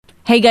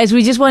Hey guys,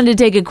 we just wanted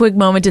to take a quick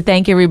moment to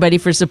thank everybody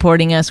for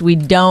supporting us. We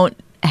don't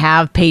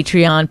have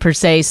Patreon per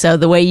se, so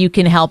the way you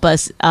can help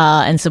us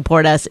and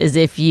support us is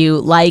if you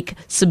like,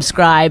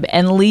 subscribe,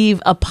 and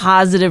leave a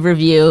positive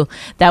review.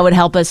 That would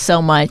help us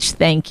so much.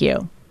 Thank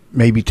you.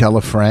 Maybe tell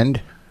a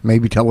friend.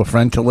 Maybe tell a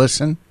friend to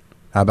listen.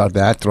 How about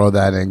that? Throw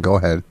that in. Go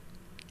ahead.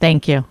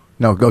 Thank you.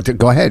 No, go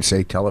ahead.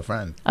 Say tell a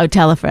friend. Oh,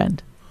 tell a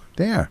friend.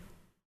 There.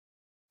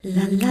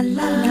 La la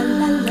la la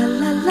la la la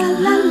la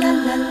la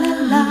la la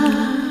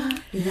la.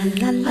 La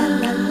la la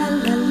la la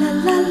la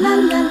la la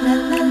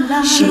la la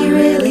la. She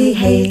really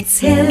hates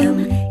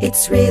him.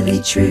 It's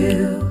really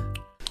true.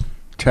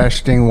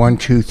 Testing 1,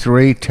 2,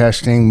 3.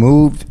 Testing.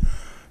 Moved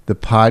the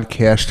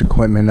podcast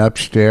equipment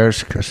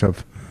upstairs because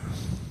of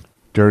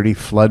dirty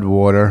flood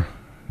water.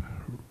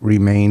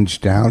 Remains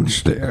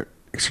downstairs.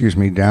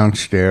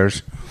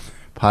 Downstairs.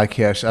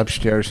 Podcast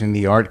upstairs in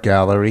the art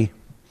gallery.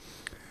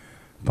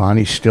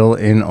 Bonnie's still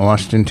in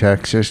Austin,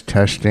 Texas.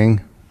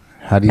 Testing.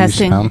 How do you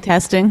sound?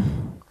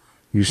 Testing.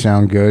 You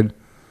sound good.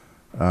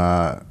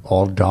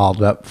 All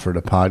dolled up for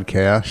the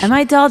podcast. Am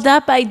I dolled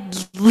up? I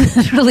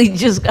literally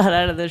just got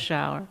out of the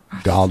shower.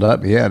 Dolled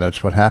up? Yeah,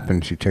 that's what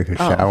happens. You take a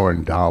shower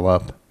and doll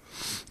up.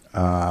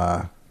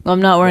 Well, I'm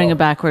not wearing a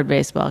backward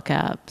baseball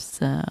cap,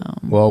 so.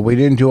 Well, we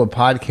didn't do a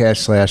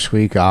podcast last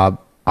week,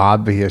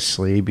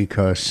 obviously,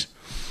 because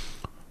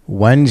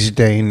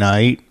Wednesday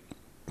night,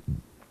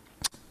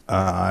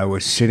 I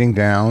was sitting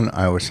down.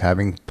 I was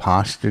having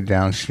pasta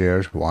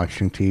downstairs,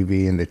 watching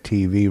TV in the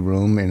TV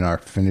room in our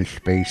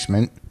finished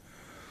basement.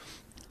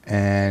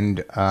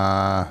 And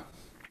all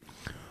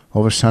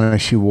of a sudden, I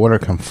see water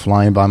come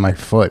flying by my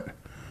foot.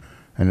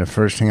 And the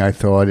first thing I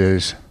thought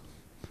is,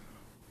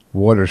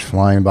 water's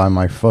flying by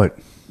my foot.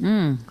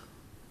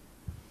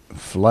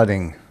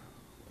 Flooding.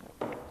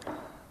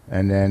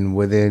 And then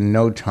within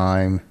no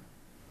time,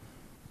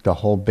 the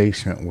whole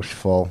basement was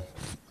full,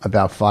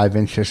 about 5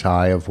 inches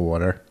high of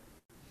water.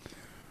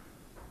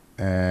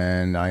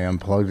 And I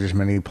unplugged as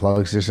many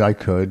plugs as I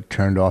could,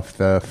 turned off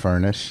the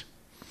furnace,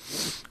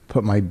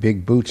 put my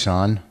big boots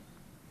on,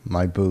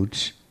 my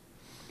boots,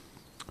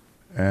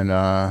 and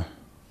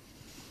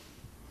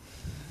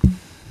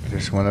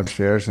just went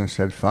upstairs and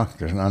said, fuck,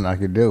 there's nothing I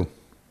could do,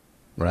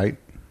 right?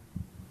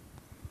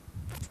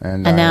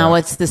 And now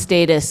what's the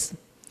status?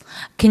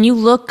 Can you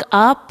look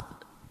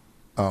up?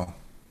 Oh.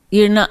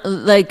 You're not,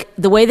 like,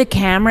 the way the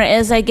camera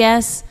is, I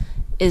guess,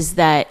 is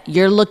that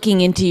you're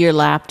looking into your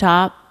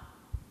laptop,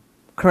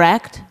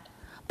 correct?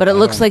 But it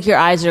looks like your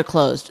eyes are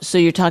closed. So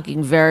you're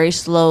talking very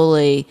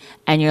slowly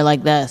and you're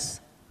like this.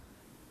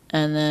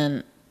 And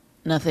then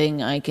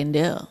nothing I can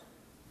do.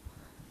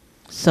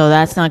 So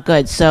that's not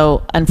good.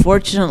 So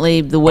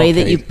unfortunately, the way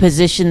that you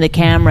position the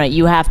camera,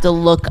 you have to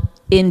look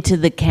into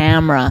the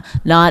camera,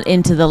 not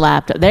into the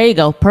laptop. There you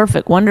go.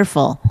 Perfect.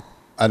 Wonderful.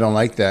 I don't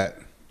like that.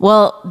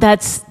 Well,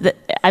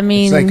 I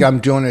mean. It's like I'm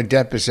doing a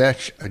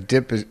deposition.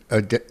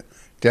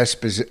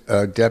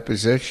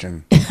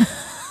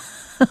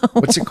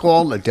 What's it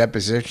called? A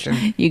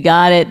deposition? You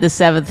got it the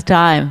 7th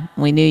time.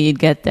 We knew you'd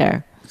get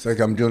there. It's like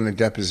I'm doing a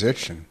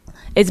deposition.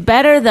 It's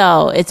better,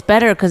 though. It's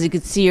better because you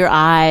could see your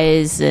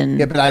eyes. And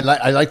yeah, but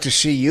I like to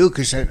see you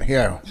because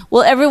here.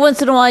 Well, every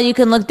once in a while you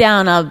can look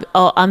down.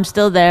 I'm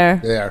still there.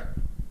 There.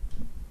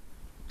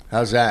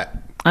 How's that?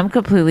 I'm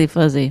completely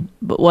fuzzy.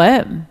 But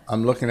what?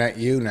 I'm looking at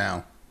you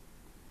now.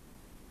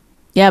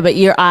 Yeah, but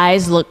your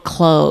eyes look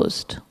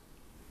closed.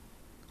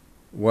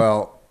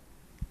 Well.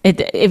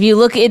 If you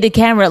look into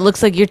camera, it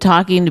looks like you're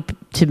talking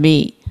to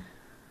me.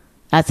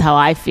 That's how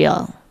I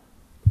feel.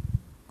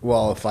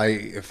 Well, if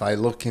I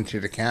look into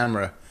the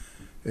camera,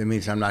 it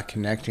means I'm not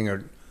connecting.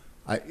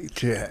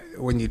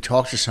 When you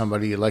talk to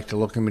somebody, you like to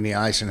look them in the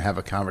eyes and have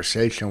a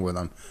conversation with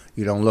them.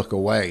 You don't look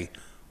away.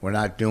 We're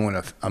not doing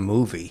a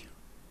movie.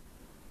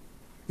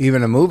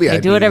 Even a movie,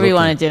 do whatever you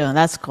want to do.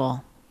 That's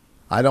cool.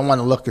 I don't want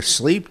to look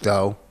asleep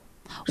though.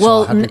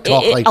 Well,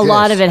 a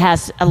lot of it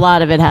has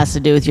to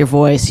do with your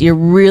voice. You're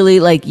really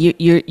like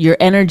your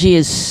energy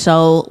is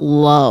so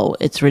low.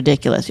 It's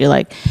ridiculous. You're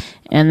like,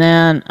 and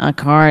then a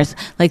car is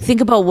like, think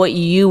about what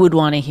you would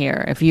want to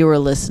hear if you were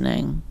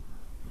listening.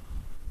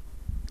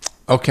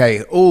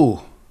 Okay.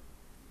 Ooh.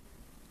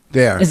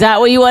 There. Is that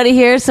what you want to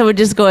hear? Someone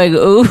just going,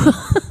 ooh.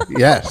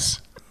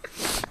 Yes.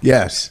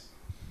 Yes.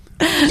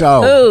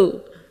 So.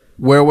 Ooh.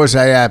 Where was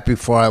I at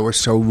before I was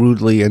so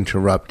rudely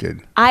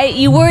interrupted?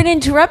 You weren't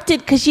interrupted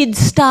because you'd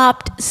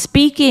stopped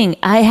speaking.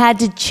 I had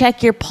to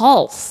check your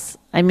pulse.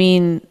 I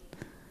mean.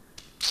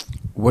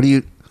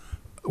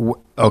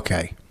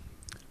 Okay.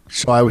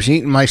 So I was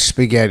eating my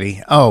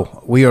spaghetti.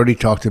 Oh, we already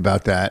talked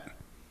about that.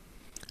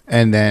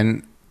 And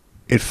then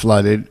it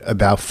flooded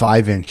about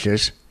 5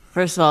 inches.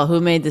 First of all,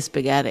 who made the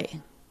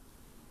spaghetti?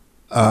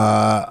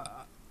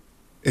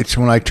 It's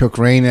when I took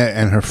Raina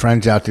and her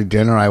friends out to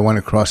dinner. I went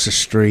across the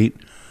street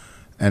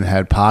and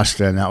had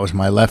pasta, and that was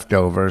my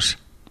leftovers.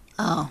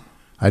 Oh.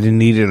 I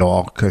didn't eat it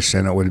all because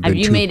then it would have been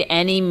Have you made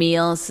any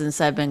meals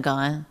since I've been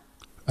gone?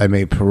 I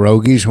made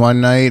pierogies one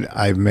night.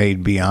 I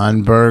made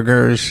Beyond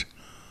Burgers.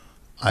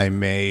 I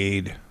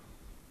made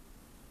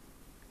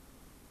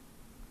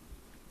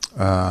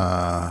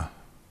I've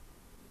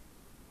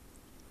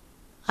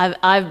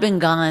been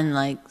gone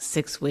like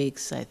 6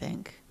 weeks, I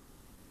think.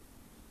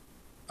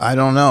 I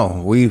don't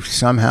know. We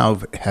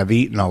somehow have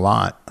eaten a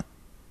lot.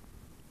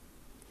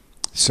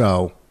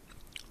 So,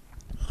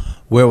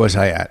 where was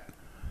I at?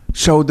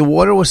 So the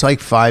water was like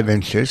 5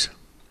 inches.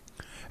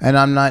 And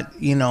I'm not,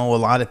 a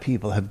lot of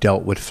people have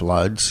dealt with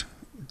floods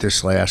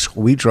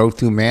we drove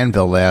through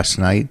Manville last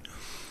night.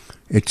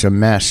 It's a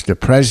mess. The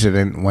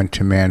president went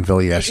to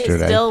Manville yesterday.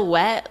 Is it still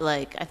wet?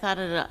 Like, I thought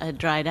it had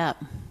dried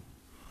up.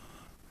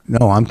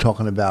 No, I'm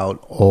talking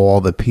about all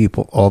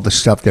the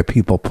stuff that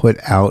people put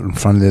out in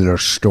front of their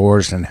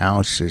stores and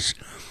houses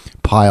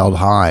piled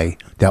high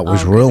that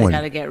was ruined. They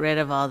got to get rid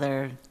of all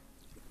their...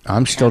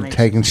 I'm still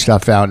taking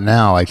stuff out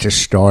now. I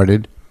just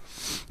started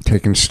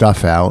taking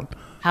stuff out.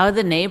 How are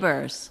the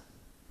neighbors?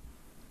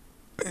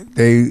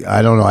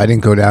 I don't know. I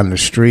didn't go down the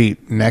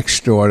street.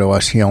 Next door to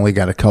us, he only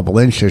got a couple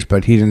inches,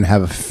 but he didn't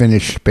have a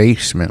finished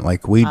basement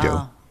like we do.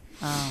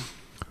 Oh.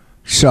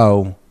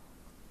 So,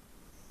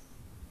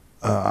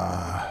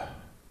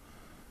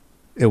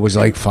 it was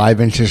like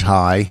 5 inches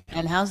high.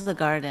 And how's the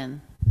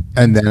garden?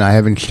 And then I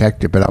haven't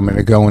checked it, but I'm going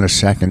to go in a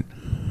second.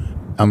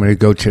 I'm going to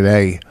go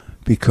today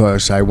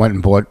because I went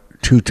and bought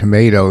 2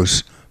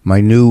 tomatoes.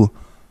 My new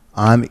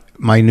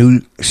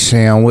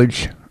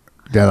sandwich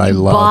that I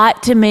love.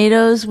 Bought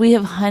tomatoes? We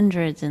have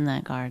hundreds in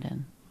that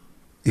garden.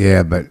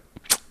 Yeah, but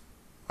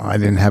I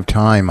didn't have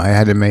time. I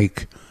had to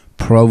make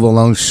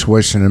provolone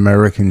Swiss and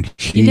American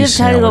cheese You didn't have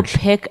time sandwich. to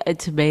go pick a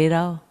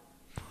tomato?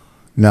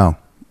 No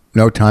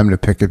time to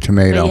pick a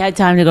tomato. But you had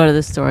time to go to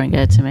the store and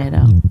get a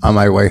tomato. On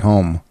my way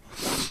home.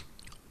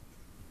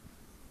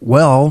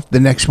 Well, the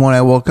next morning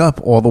I woke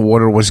up, all the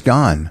water was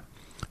gone.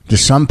 The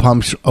sump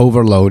pumps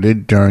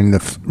overloaded during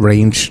the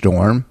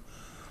rainstorm.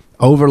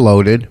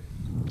 Overloaded.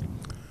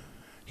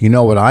 You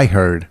know what I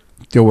heard?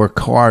 There were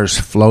cars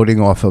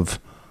floating off of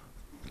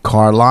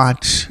car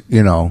lots,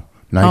 nice car.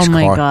 Oh,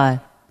 my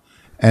God.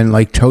 And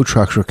like tow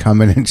trucks were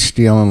coming and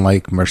stealing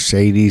like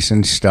Mercedes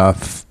and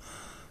stuff,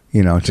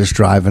 just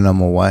driving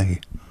them away,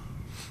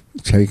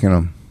 taking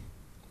them.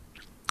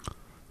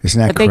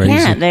 Isn't that crazy? But they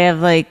can't. They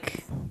have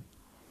like...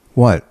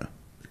 What?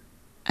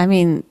 I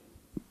mean,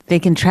 they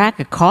can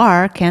track a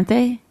car, can't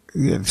they?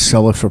 Yeah,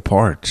 sell it for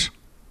parts.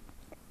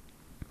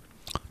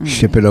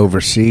 Ship it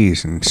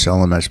overseas and sell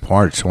them as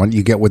parts. Why don't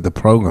you get with the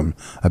program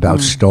about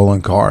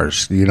stolen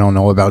cars? You don't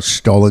know about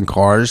stolen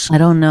cars? I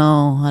don't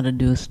know how to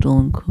do a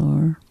stolen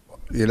car.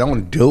 You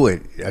don't do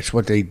it. That's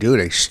what they do.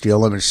 They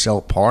steal them and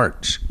sell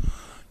parts.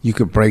 You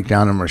could break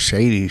down a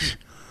Mercedes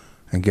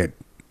and get,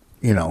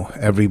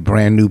 every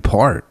brand new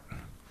part.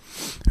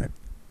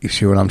 You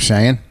see what I'm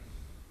saying?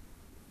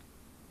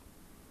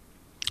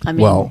 I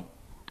mean,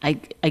 I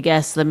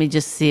guess let me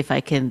just see if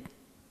I can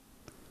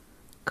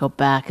go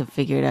back and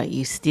figure it out.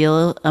 You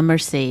steal a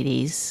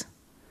Mercedes,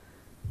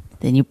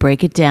 then you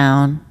break it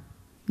down,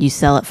 you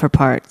sell it for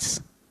parts.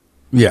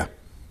 Yeah.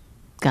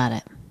 Got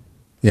it.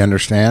 You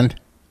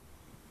understand?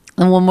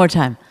 And one more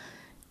time.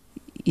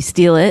 You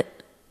steal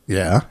it.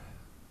 Yeah.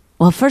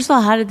 Well, first of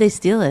all, how did they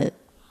steal it?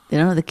 They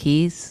don't have the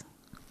keys.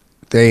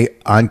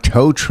 On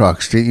tow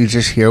trucks. Didn't you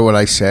just hear what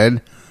I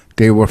said?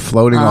 They were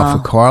floating off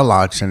of car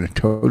lots and the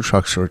tow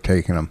trucks were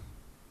taking them.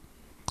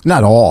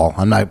 Not all.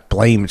 I'm not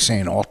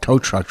saying all tow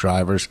truck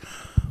drivers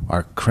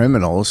are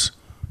criminals.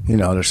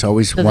 There's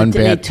always one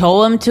bad. They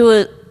tow them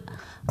to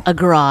a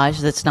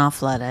garage that's not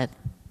flooded.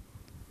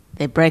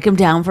 They break them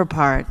down for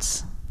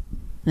parts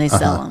and they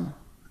sell them.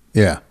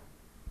 Yeah.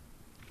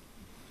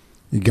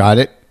 You got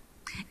it?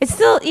 It's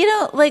still,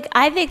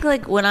 I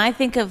think when I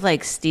think of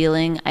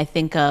stealing, I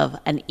think of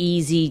an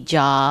easy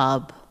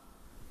job.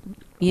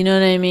 You know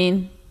what I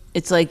mean?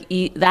 It's like,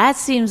 that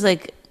seems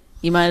like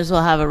you might as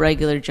well have a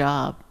regular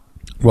job.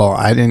 Well,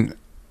 I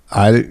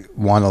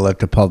want to let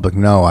the public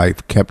know.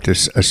 I've kept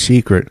this a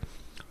secret.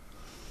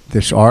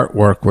 This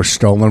artwork was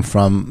stolen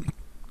from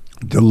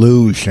the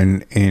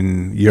Louvre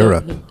in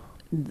Europe.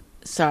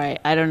 Sorry,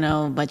 I don't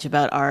know much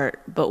about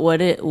art, but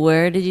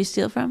where did you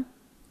steal from?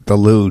 The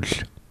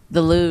Louvre.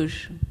 The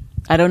Louvre.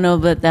 I don't know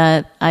about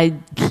that.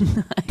 I'm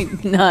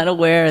not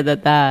aware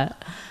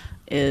that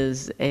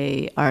is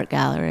a art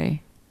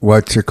gallery.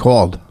 What's it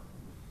called?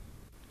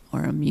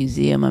 Or a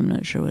museum. I'm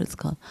not sure what it's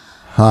called.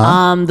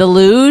 Huh? The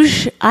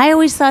luge. I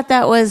always thought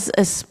that was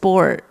a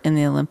sport in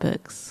the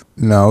Olympics.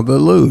 No, the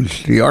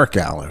luge, the art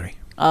gallery.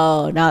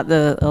 Oh, not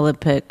the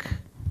Olympic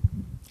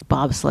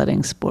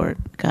bobsledding sport.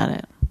 Got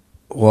it.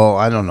 Well,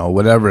 I don't know.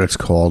 Whatever it's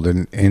called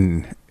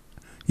in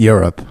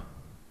Europe.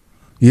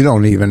 You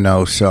don't even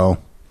know, so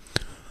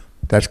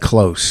that's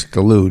close.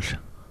 The luge.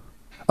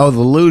 Oh,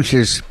 the luge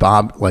is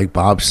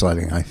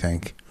bobsledding, I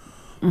think.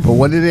 But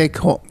what do they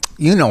call?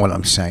 You know what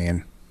I'm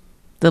saying.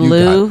 The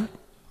Louvre.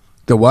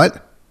 The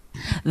what?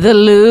 The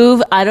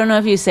Louvre. I don't know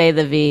if you say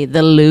the V.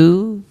 The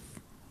Louvre.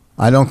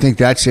 I don't think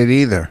that's it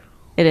either.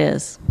 It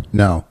is.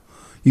 No.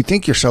 You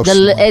think you're so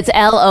smart. It's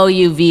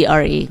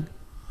Louvre.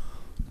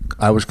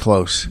 I was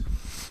close.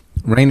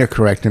 Raina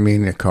corrected me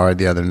in the car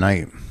the other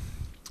night.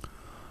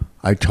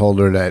 I told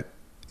her that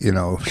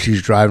if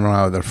she's driving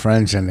around with her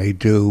friends and they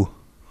do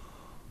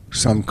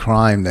some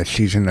crime that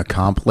she's an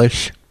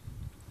accomplice.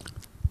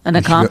 An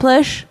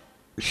accomplice?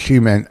 She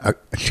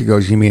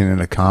goes, you mean an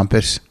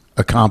accomplice?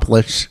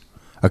 Accomplice?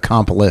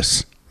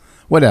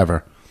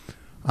 Whatever.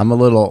 I'm a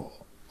little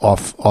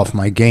off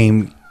my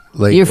game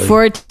lately. Your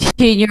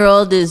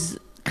 14-year-old is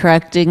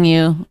correcting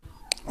you.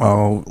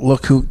 Oh,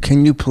 look,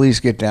 can you please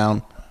get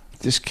down?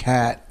 This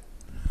cat,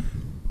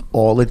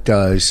 all it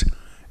does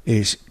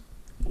is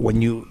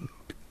when you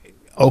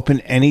open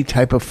any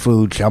type of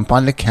food, jump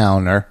on the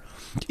counter,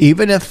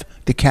 even if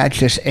the cat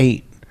just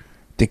ate,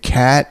 the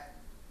cat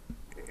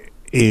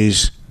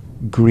is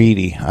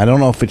greedy. I don't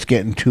know if it's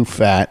getting too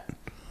fat.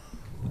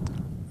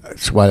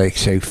 That's why they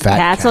say fat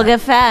Cats cat. will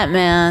get fat,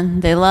 man.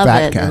 They love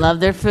Fat it. cat. They love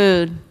their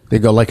food. They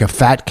go like a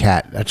fat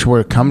cat. That's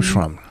where it comes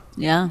from.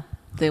 Yeah.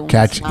 They won't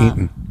Cat's stop.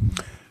 eating.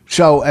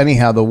 So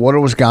anyhow, the water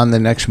was gone the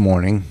next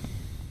morning.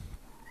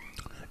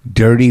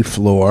 Dirty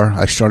floor.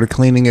 I started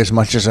cleaning as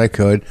much as I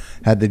could.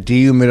 Had the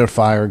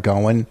dehumidifier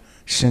going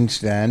since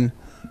then.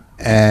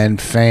 And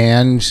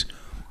fans,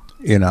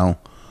 dealing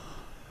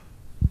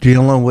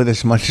with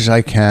as much as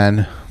I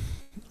can.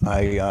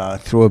 I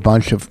threw a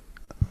bunch of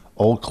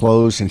old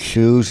clothes and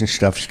shoes and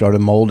stuff, started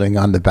molding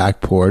on the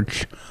back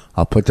porch.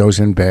 I'll put those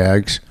in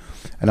bags.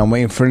 And I'm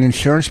waiting for the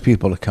insurance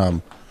people to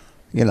come.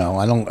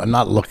 I'm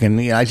not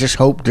looking. I just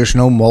hope there's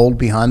no mold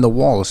behind the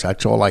walls.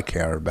 That's all I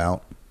care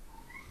about.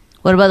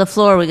 What about the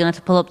floor? Are we going to have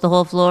to pull up the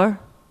whole floor?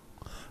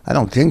 I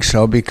don't think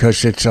so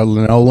because it's a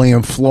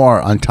linoleum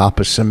floor on top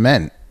of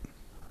cement.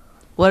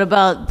 What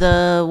about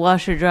the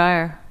washer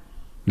dryer?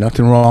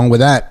 Nothing wrong with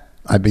that.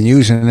 I've been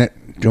using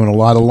it, doing a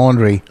lot of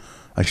laundry.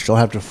 I still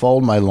have to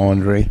fold my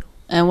laundry.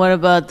 And what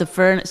about the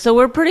furnace? So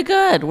we're pretty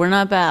good. We're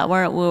not bad.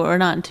 We're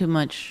not in too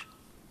much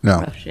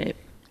rough shape.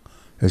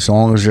 As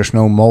long as there's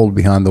no mold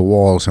behind the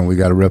walls and we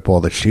got to rip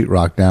all the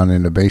sheetrock down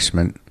in the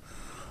basement,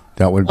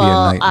 that would be a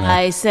nightmare.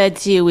 I said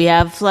to you, we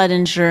have flood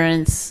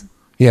insurance.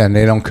 Yeah, and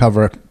they don't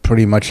cover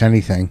pretty much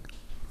anything.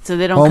 So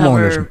they don't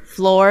cover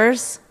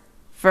floors,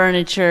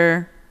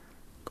 furniture,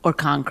 or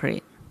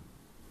concrete.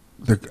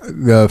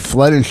 The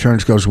flood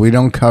insurance goes, we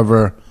don't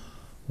cover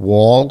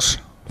walls,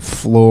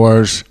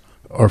 floors,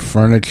 or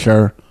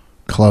furniture,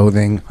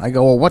 clothing. I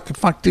go, well, what the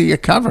fuck do you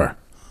cover?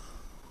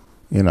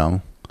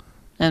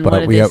 And But what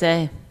did we they have-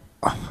 say?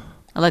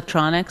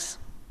 Electronics?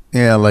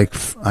 Yeah, like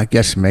I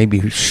guess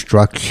maybe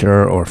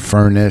structure or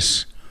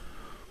furnace,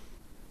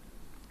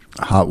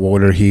 hot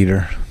water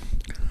heater.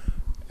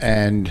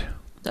 And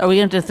Are we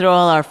going to have to throw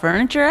all our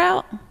furniture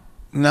out?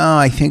 no,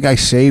 I think I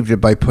saved it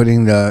by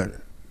putting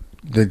the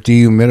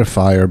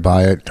dehumidifier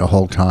by it the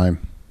whole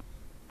time.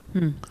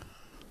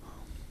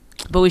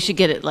 But we should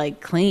get it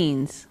like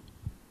cleans.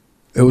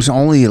 It was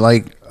only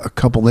like a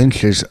couple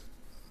inches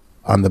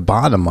on the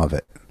bottom of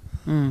it.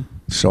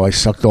 So I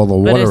sucked all the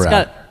But water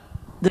out.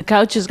 the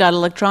couch has got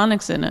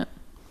electronics in it.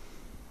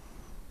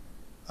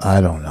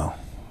 I don't know.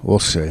 We'll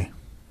see.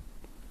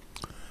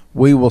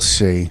 We will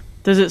see.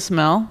 Does it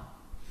smell?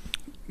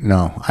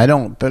 No, I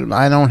don't. But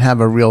I don't have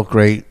a real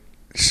great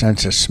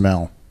sense of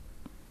smell.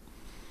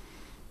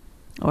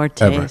 Or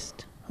Ever.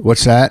 taste?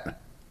 What's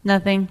that?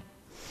 Nothing.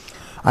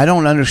 I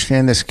don't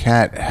understand. This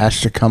cat has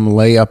to come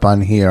lay up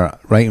on here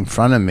right in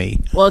front of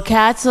me. Well,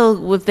 cats will,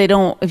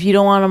 if you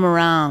don't want them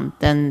around,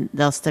 then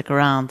they'll stick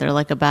around. They're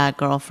like a bad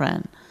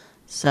girlfriend.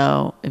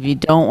 So if you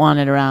don't want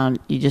it around,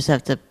 you just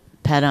have to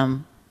pet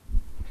him,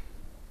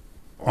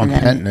 I'm And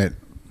then- petting it.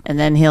 and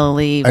then he'll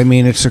leave. I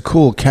mean, it's a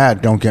cool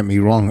cat. Don't get me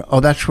wrong. Oh,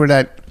 that's where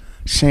that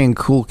saying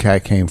 "cool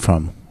cat" came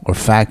from, or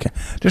 "fat cat."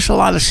 There's a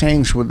lot of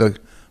sayings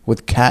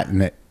with cat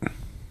in it.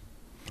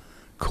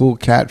 Cool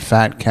cat,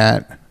 fat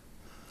cat.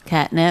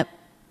 Catnip.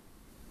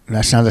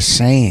 That's not a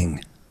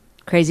saying.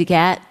 Crazy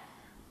cat.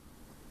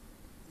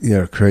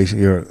 You're crazy.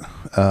 You're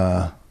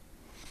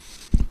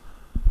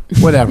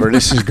whatever.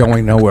 This is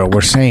going nowhere.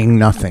 We're saying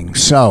nothing.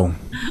 So,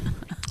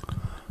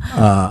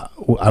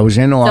 I was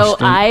in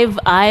Austin.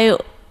 So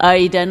are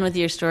you done with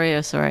your story?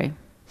 Oh, sorry.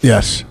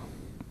 Yes.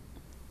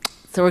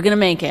 So we're going to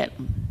make it.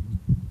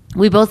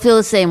 We both feel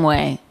the same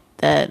way,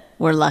 that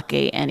we're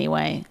lucky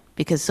anyway,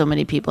 because so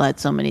many people had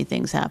so many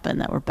things happen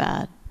that were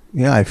bad.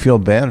 Yeah, I feel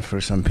bad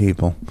for some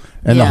people.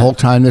 And the Yeah. whole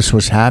time this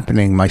was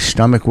happening, my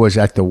stomach was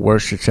at the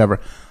worst it's ever.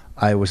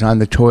 I was on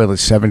the toilet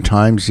 7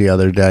 times the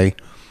other day.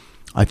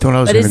 I thought I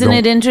was But going to isn't go.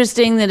 it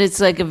interesting that it's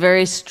like a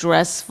very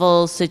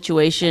stressful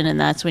situation and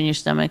that's when your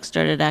stomach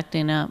started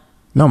acting up?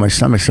 No, my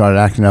stomach started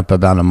acting up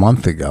about a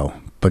month ago.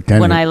 But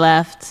then, When I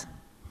left?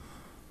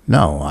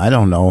 no, I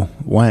don't know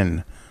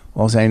when.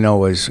 All I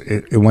know is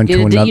it went to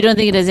You another. don't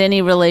think it has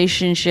any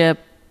relationship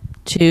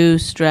to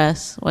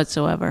stress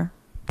whatsoever?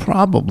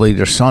 Probably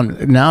there's some.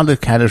 Now the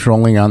cat is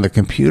rolling on the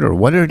computer.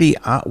 What are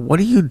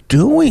you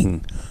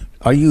doing?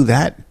 Are you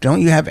that?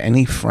 Don't you have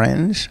any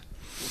friends?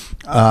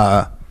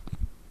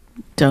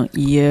 Don't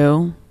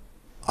you?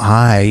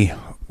 I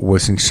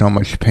was in so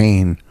much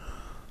pain.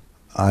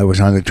 I was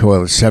on the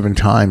toilet 7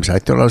 times. I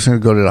thought I was going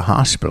to go to the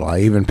hospital. I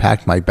even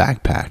packed my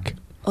backpack.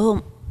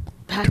 Oh,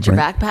 packed To your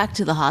bring- backpack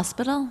to the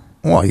hospital?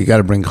 Well, you got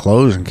to bring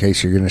clothes in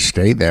case you're going to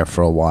stay there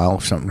for a while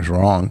if something's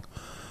wrong.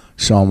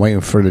 So I'm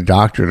waiting for the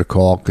doctor to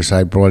call because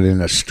I brought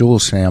in a stool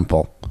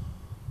sample.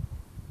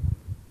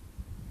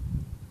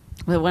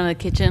 With one of the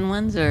kitchen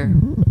ones, or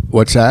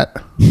What's that?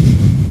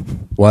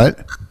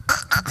 What?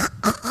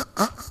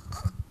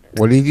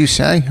 What did you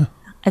say?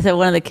 I said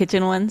one of the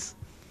kitchen ones.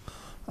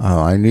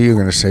 Oh, I knew you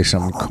were going to say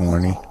something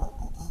corny.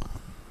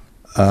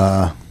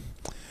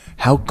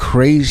 How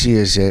crazy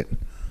is it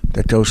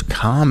that those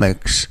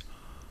comics...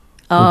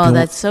 Oh, doing-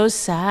 that's so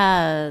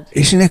sad.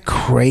 Isn't it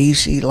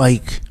crazy?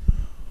 Like...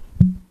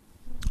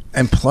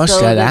 And plus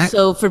So, that act...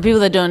 so for people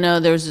that don't know,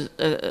 there's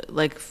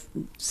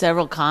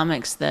several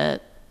comics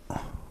that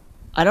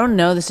I don't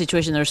know the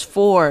situation. There's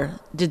 4.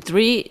 Did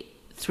three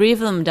of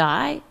them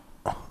die?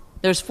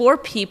 There's 4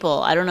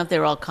 people. I don't know if they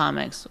were all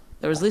comics.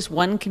 There was at least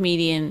one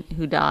comedian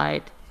who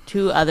died.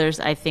 2 others,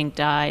 I think,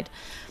 died,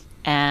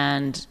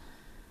 and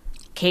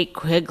Kate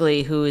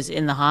Quigley, who is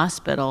in the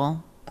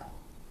hospital.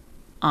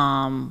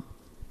 And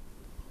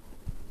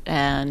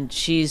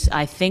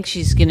I think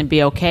she's going to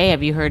be okay.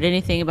 Have you heard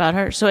anything about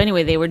her? So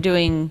anyway, they were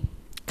doing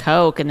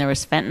coke and there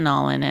was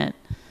fentanyl in it.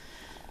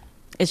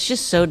 It's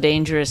just so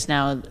dangerous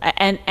now.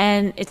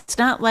 And it's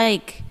not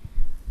like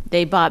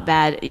they bought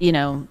bad,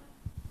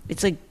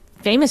 it's like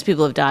famous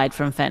people have died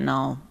from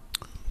fentanyl.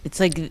 It's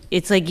like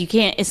you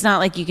can't, it's not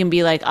like you can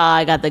be like,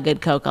 I got the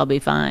good coke, I'll be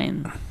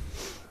fine.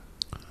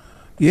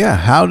 Yeah,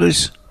 how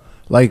does...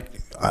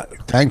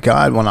 thank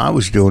God when I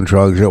was doing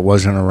drugs it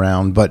wasn't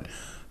around, but...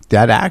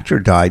 That actor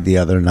died the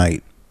other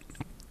night.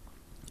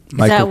 Is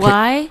that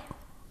why?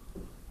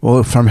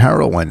 Well, from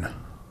heroin.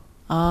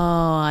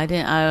 Oh, I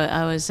didn't.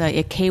 I was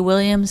K.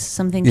 Williams,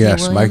 something. Yes, K.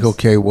 Williams? Michael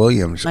K.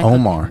 Williams. Michael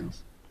Omar.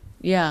 Williams.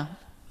 Yeah,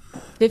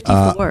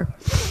 54.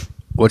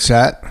 What's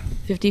that?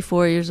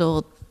 54 years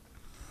old.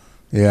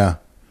 Yeah,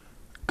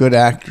 good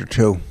actor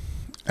too,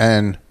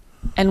 and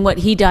what,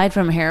 he died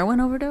from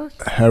heroin overdose?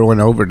 heroin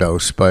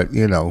overdose. But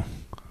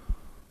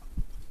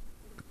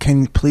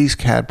can please,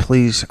 Kat,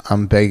 please,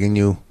 I'm begging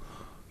you.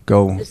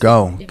 Go.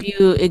 If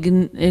you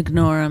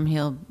ignore him,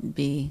 he'll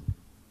be...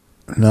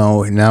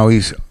 No, now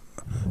he's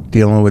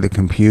dealing with a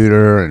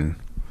computer and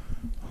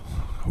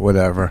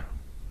whatever.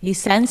 He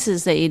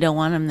senses that you don't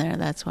want him there.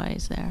 That's why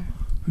he's there.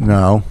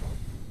 No.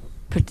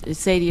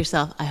 Say to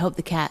yourself, I hope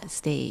the cat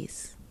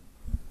stays.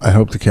 I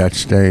hope the cat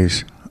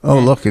stays. Oh,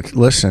 look, it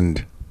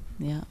listened.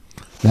 Yeah.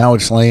 Now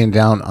it's laying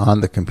down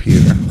on the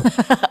computer.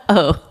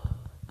 Oh,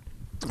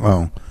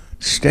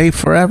 stay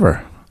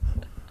forever.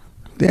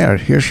 There,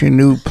 here's your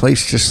new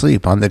place to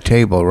sleep on the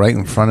table right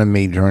in front of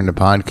me during the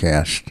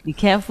podcast. You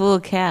can't fool a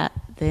cat.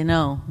 They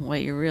know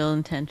what your real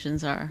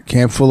intentions are.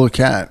 Can't fool a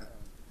cat.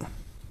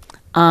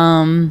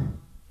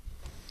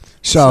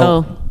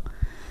 So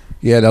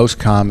yeah, those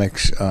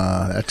comics.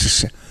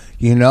 That's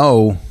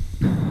there's,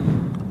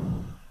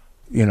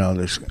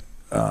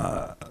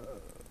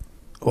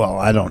 well,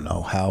 I don't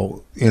know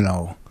how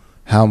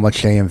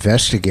much they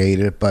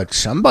investigated, but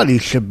somebody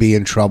should be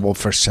in trouble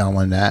for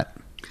selling that.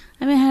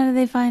 I mean, how did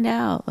they find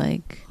out?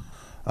 I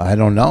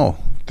don't know.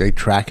 They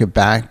track it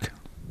back.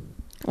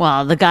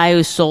 Well, the guy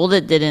who sold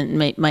it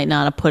might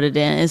not have put it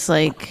in. It's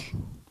like,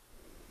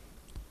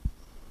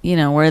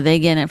 where are they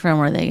getting it from?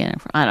 Where are they getting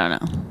it from? I don't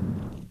know.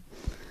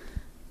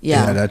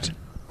 Yeah.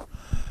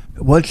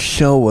 What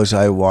show was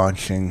I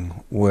watching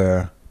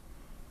where?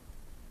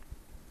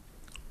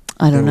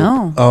 I don't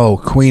know.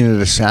 Queen of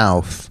the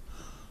South.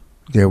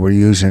 They were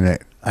using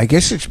it. I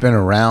guess it's been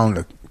around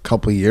a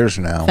couple of years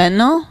now.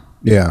 Fentanyl?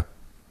 Yeah.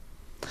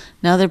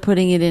 Now they're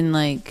putting it in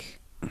I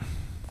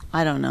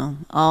don't know,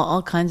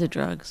 all kinds of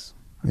drugs.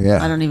 Yeah.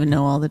 I don't even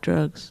know all the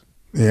drugs.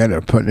 Yeah,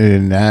 they're putting it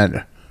in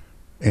that,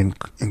 in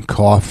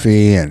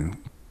coffee and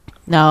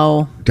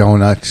No.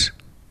 donuts.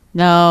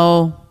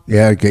 No.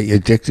 Yeah, get you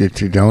addicted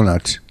to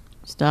donuts.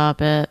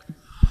 Stop it.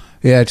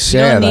 Yeah, it's You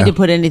sad. don't need to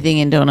put anything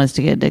in donuts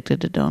to get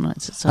addicted to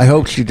donuts. I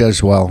hope she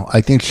does well.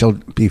 I think she'll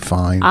be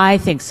fine. I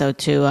think so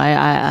too.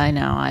 I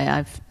know.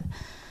 I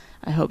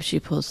hope she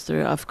pulls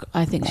through.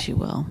 I think she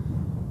will.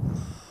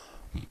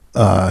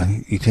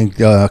 You think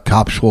the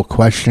cops will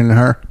question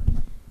her?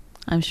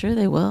 I'm sure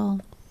they will.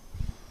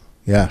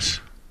 Yes.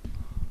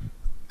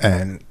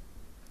 And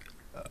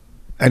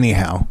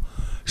anyhow,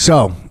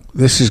 so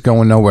this is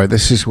going nowhere.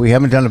 We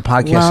haven't done a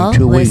podcast in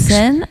 2 weeks.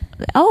 Listen.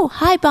 Oh,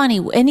 hi,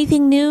 Bonnie.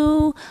 Anything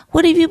new?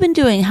 What have you been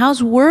doing?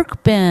 How's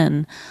work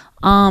been?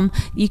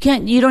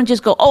 You don't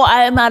just go,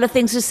 I'm out of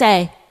things to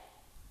say.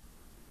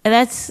 And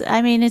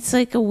it's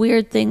like a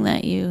weird thing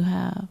that you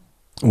have.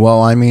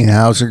 Well,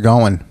 how's it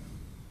going?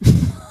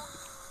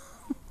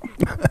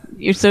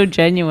 You're so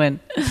genuine.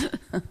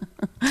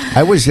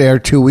 I was there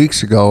 2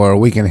 weeks ago or a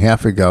week and a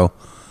half ago,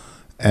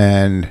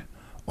 and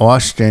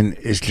Austin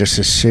is just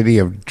a city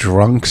of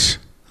drunks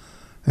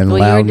and Well,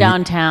 loud. you're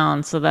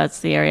downtown, so that's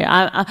the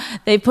area.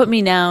 They put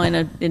me now in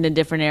a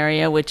different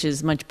area, which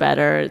is much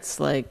better. It's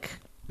like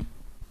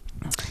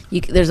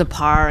there's a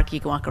park, you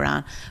can walk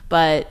around.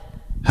 But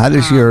How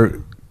does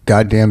your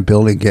goddamn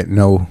building get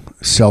no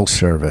cell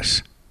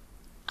service?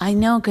 I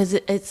know,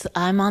 because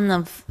I'm on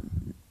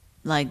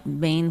like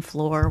main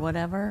floor or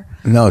whatever.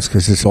 No, it's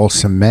because it's all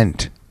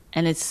cement.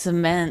 And it's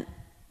cement.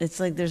 It's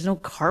like there's no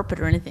carpet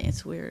or anything.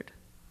 It's weird.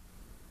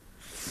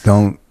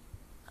 Don't.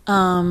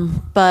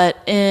 But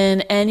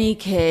in any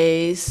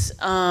case,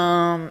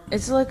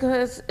 it's like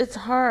it's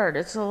hard.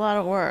 It's a lot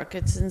of work.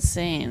 It's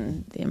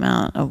insane the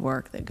amount of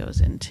work that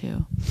goes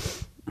into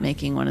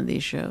making one of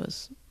these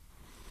shows.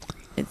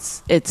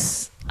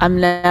 I'm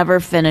never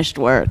finished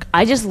work.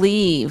 I just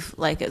leave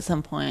like at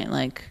some point,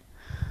 like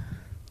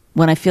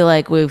when I feel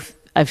like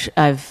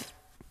I've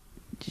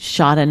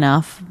shot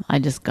enough. I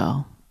just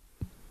go.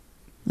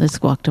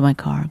 Let's walk to my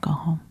car and go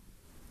home.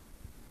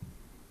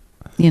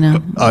 You know, Are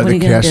what the are you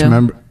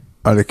gonna do?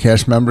 Are the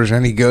cast members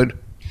any good?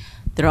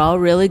 They're all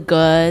really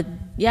good.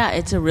 Yeah,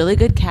 it's a really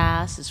good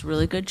cast. It's a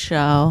really good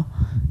show.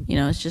 You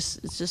know, it's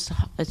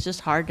just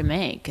hard to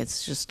make.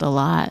 It's just a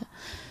lot.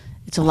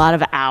 It's a lot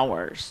of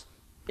hours.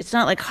 It's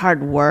not like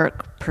hard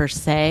work per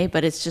se,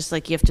 but it's just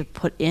like you have to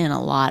put in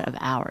a lot of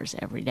hours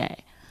every day.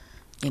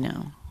 You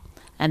know.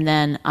 And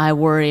then I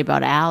worry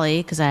about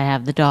Allie because I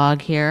have the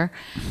dog here,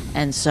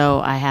 and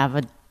so I have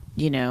a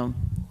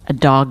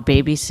dog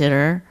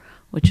babysitter,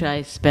 which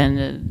I spend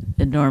an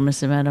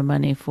enormous amount of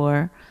money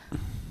for,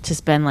 to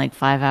spend like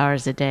 5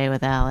 hours a day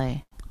with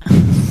Allie.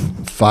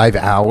 5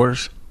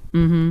 hours?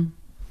 Mm-hmm.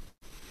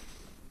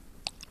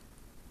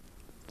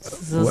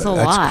 It's a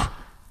lot.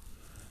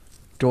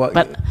 Dogs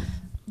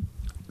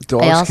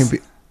can be...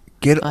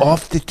 Get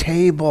off the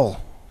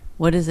table.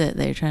 What is it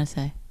that you're trying to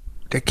say?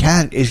 The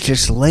cat is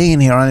just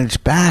laying here on its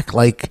back,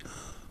 like,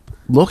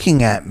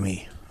 looking at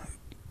me.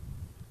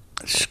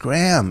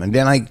 Scram. And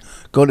then I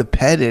go to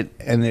pet it,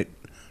 and it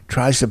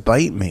tries to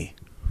bite me.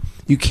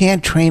 You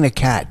can't train a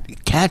cat.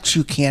 Cats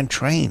you can't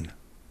train.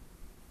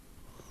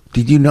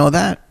 Did you know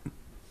that?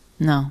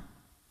 No,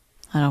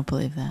 I don't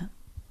believe that.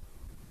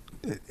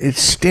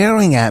 It's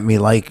staring at me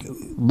like,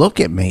 look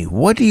at me.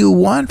 What do you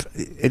want?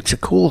 It's a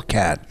cool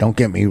cat. Don't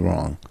get me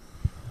wrong.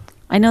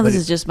 I know this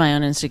is just my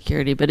own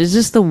insecurity, but is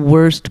this the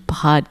worst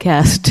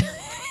podcast?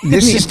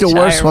 This is the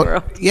worst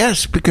one.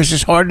 Yes, because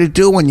it's hard to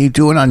do when you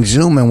do it on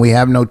Zoom and we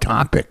have no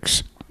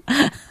topics.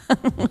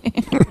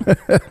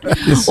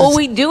 Well,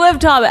 we do have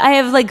topics. I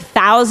have like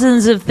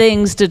thousands of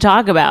things to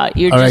talk about.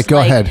 You're all just right, go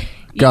like, ahead.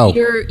 Go.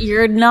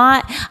 You're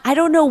not. I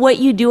don't know what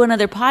you do on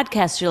other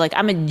podcasts. You're like,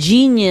 I'm a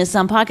genius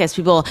on podcasts.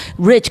 People,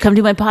 Rich, come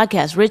do my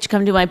podcast. Rich,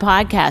 come do my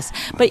podcast.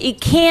 But it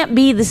can't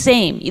be the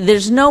same.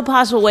 There's no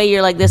possible way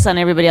you're like this on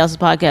everybody else's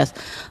podcast.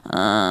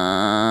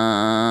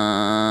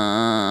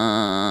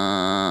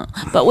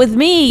 But with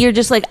me, you're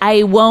just like,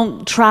 I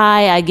won't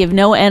try. I give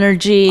no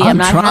energy. I'm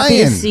not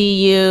happy to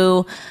see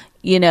you.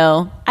 You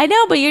know, I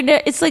know, but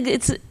it's like,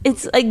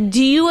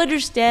 do you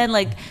understand?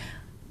 Like,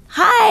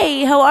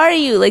 hi, how are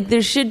you? Like,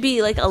 there should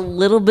be like a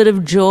little bit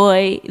of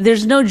joy.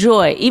 There's no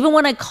joy. Even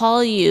when I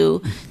call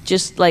you,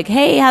 just like,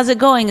 hey, how's it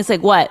going? It's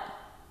like, what?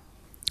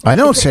 I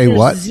don't say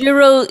what.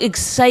 Zero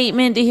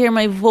excitement to hear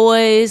my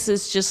voice.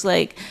 It's just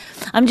like,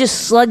 I'm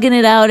just slugging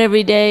it out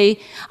every day.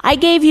 I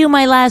gave you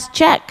my last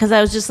check because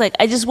I was just like,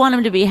 I just want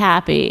him to be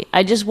happy.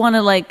 I just want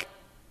to like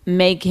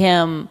make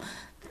him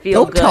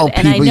feel Don't good. tell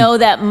And I people know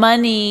that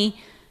money,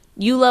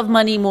 you love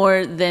money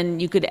more than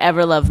you could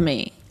ever love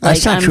me.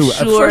 That's not I'm true.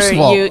 Sure First of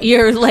all,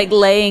 you're like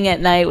laying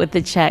at night with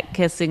the check,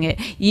 kissing it.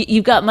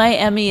 You've got my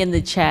Emmy in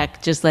the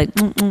check, just like.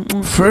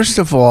 First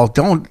of all,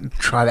 don't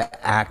try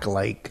to act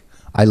like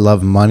I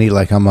love money,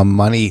 like I'm a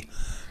money.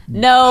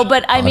 No,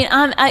 but I mean,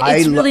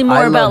 it's really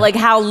more about like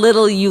how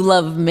little you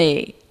love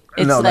me.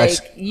 It's No, like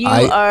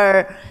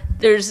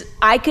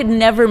I could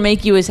never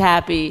make you as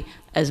happy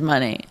as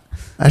money.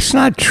 That's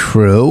not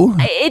true.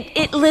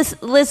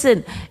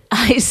 Listen,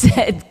 I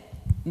said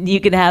you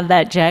can have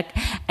that check,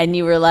 and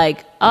you were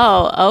like,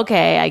 oh,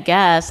 okay, I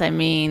guess. I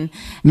mean,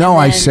 No,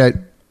 I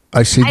said,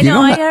 I you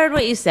know, I know, heard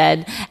what you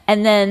said,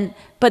 and then,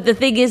 but the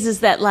thing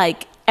is that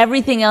like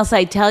everything else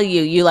I tell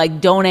you, you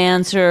like don't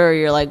answer, or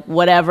you're like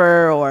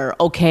whatever, or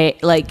okay,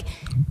 like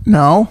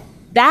no,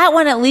 that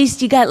one at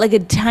least you got like a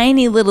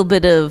tiny little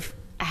bit of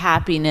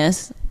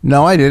happiness.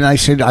 no, I didn't. I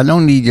said, I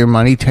don't need your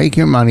money. Take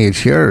your money.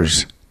 It's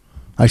yours.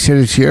 I said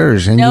it's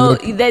yours, and No,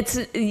 that's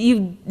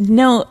you.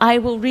 No, I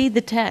will read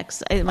the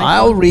text.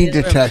 I'll read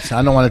the text.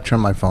 I don't want to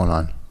turn my phone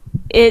on.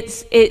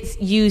 It's.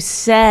 You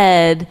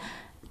said.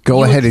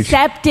 Go ahead.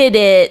 Accepted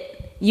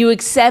it. You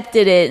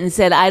accepted it and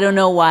said, "I don't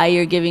know why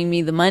you're giving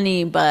me the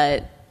money,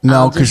 but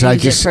no, because I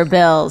just for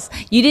bills."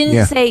 You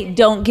didn't say,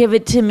 "Don't give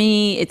it to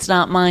me. It's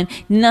not mine."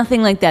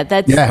 Nothing like that.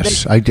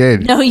 Yes, I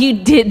did. No,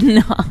 you did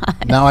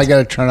not. Now I got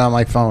to turn on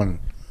my phone.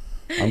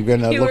 I'm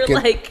gonna look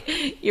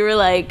at. You were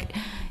like.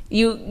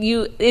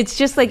 You it's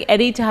just like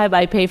any time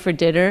I pay for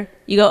dinner,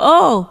 you go,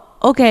 oh,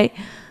 okay.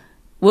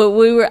 Well,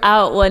 we were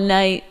out one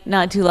night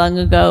not too long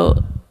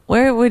ago.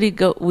 Where would he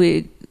go?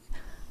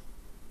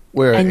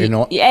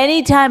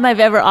 Anytime I've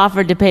ever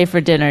offered to pay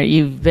for dinner,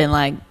 you've been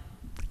like,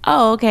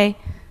 oh, okay.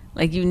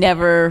 Like you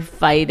never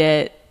fight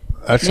it.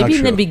 That's Maybe not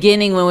in true. the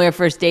beginning when we were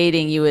first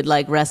dating, you would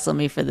like wrestle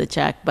me for the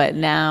check. But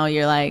now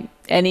you're like,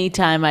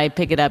 anytime I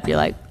pick it up, you're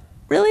like,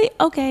 really?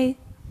 Okay.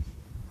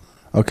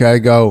 Okay, I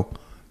go.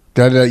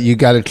 You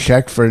got a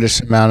check for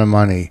this amount of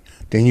money.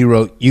 Then you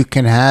wrote, you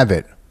can have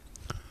it.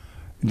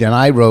 Then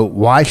I wrote,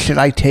 why should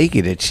I take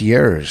it? It's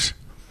yours.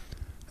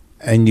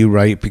 And you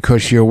write,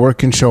 because you're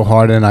working so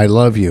hard and I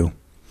love you.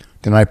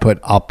 Then I put,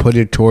 I'll put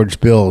it towards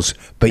bills,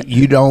 but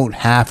you don't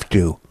have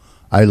to.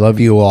 I love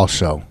you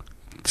also.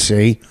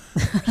 See?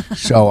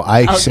 So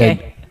I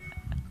said,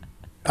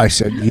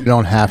 you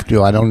don't have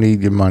to. I don't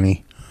need your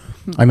money.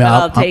 I mean,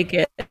 I'll take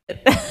it.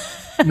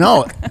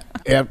 No,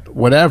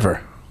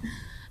 whatever.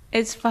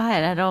 It's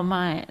fine. I don't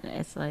mind.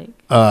 It's like,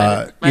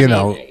 you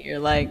know, you're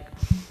like,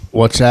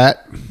 what's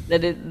that?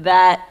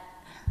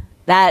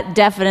 That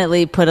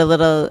definitely put a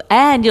little,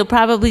 and you'll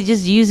probably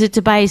just use it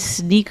to buy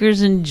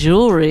sneakers and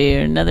jewelry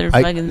or another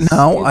fucking.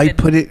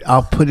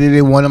 I'll put it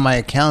in one of my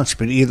accounts,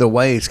 but either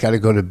way, it's got to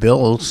go to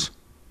bills,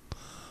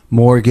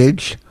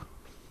 mortgage,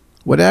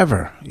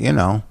 whatever. You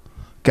know,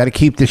 got to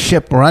keep the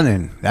ship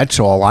running. That's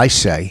all I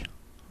say.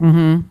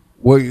 Mm-hmm.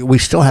 We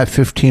still have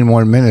 15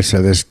 more minutes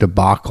of this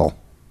debacle.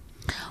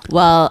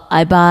 Well,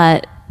 I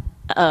bought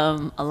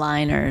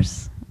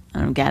aligners.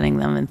 I'm getting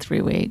them in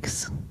 3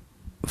 weeks.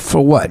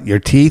 For what? Your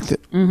teeth?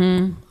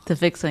 Mm-hmm. To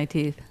fix my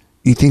teeth.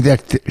 You think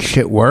that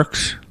shit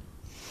works?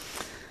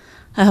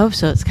 I hope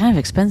so. It's kind of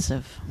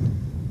expensive.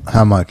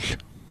 How much?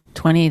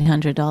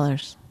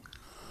 $2,800.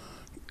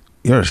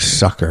 You're a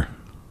sucker.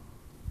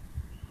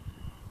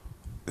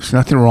 There's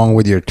nothing wrong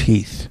with your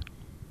teeth.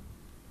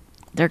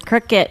 They're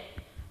crooked.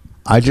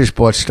 I just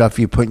bought stuff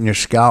you put in your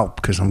scalp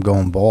because I'm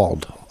going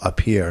bald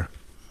up here.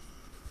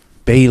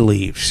 Bay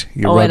leaves.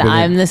 And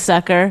I'm the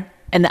sucker.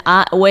 And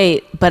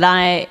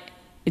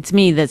it's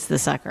me that's the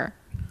sucker.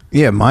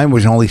 Yeah, mine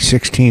was only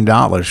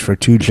 $16 for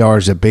 2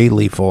 jars of bay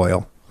leaf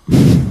oil.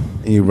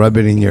 And you rub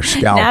it in your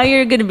scalp. Now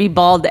you're going to be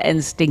bald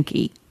and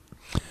stinky.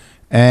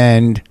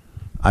 And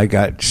I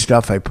got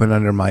stuff I put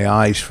under my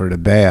eyes for the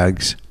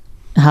bags.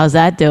 How's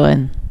that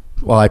doing?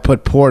 Well, I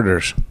put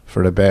porters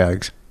for the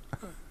bags.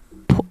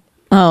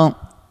 Oh.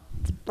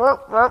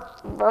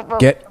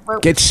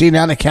 See,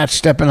 now the cat's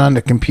stepping on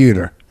the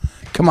computer.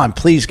 Come on,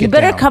 please get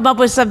down. You better come up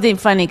with something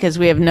funny because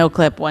we have no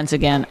clip once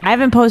again. I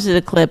haven't posted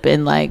a clip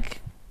in like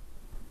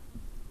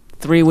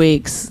 3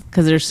 weeks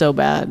because they're so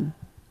bad.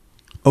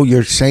 Oh,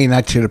 you're saying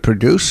that to the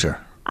producer?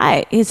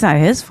 It's not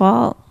his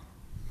fault.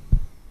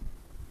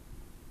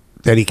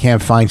 That he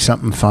can't find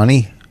something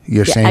funny?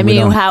 You're saying I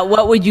mean,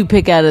 what would you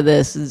pick out of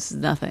this? It's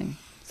nothing.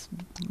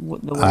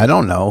 I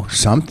don't know.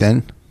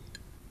 Something.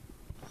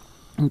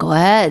 Go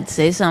ahead.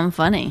 Say something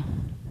funny.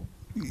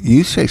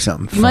 You say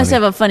something funny. You must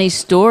have a funny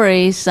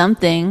story,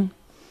 something.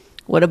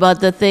 What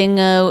about the thing?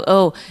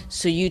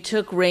 So you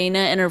took Raina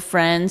and her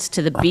friends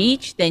to the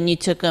beach. Then you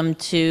took them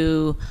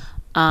to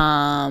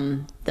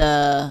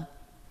the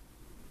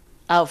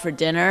out for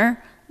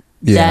dinner.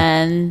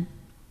 Yeah.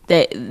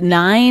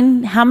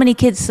 Then how many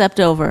kids slept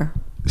over?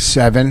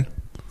 7.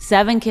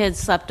 7 kids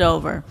slept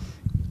over.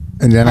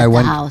 And then at I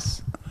went. The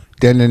house.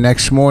 Then the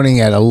next morning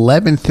at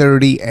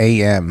 11:30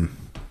 a.m.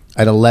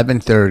 At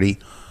 11:30,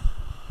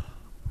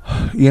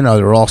 you know,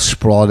 they're all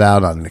sprawled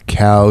out on the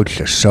couch,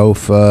 the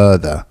sofa,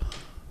 the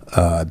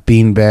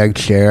beanbag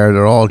chair.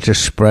 They're all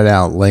just spread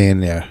out,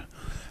 laying there.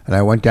 And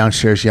I went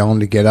downstairs yelling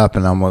to get up,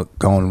 and I'm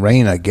going,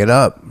 Raina, get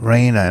up,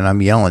 Raina, and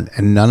I'm yelling,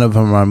 and none of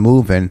them are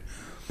moving.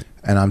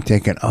 And I'm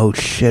thinking, oh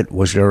shit,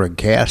 was there a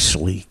gas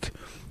leak?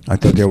 I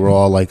thought they were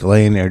all like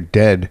laying there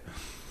dead.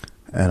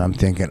 And I'm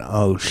thinking,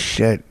 oh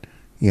shit,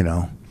 you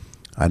know,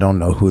 I don't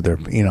know who they're,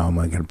 you know, am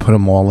I going to put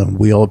them all in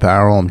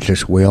wheelbarrow and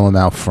just wheel them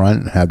out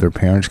front and have their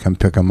parents come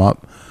pick them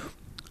up?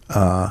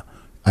 I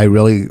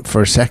really,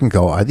 for a second,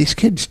 go, are these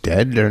kids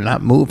dead? They're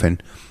not moving.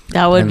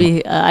 That would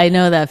be, I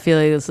know that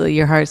feeling. It's like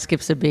your heart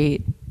skips a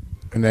beat.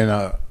 And then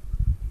a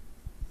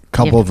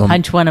couple of them.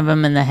 Punch one of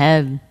them in the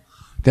head.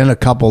 Then a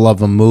couple of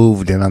them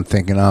moved, and I'm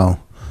thinking, oh,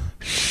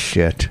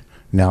 shit.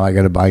 Now I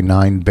got to buy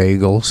 9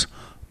 bagels.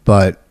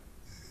 But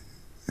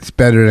it's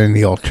better than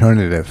the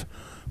alternative.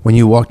 When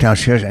you walk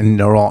downstairs and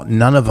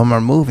none of them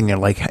are moving, you're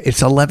like,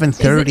 it's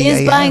 11:30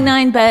 a.m. Is buying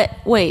 9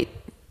 wait,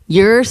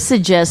 you're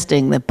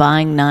suggesting that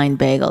buying 9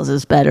 bagels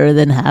is better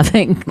than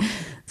having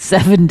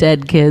 7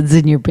 dead kids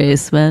in your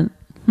basement?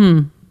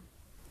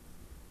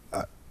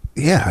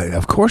 Yeah,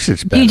 of course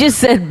it's better. You just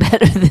said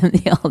better than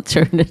the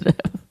alternative.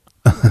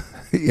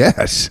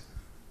 Yes.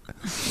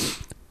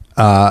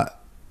 But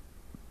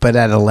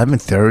at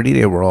 11:30,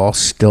 they were all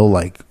still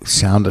like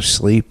sound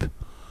asleep,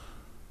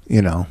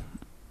 you know.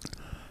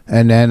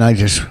 And then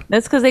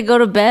That's because they go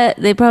to bed.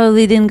 They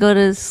probably didn't go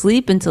to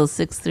sleep until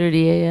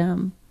 6:30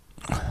 a.m.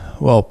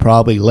 Well,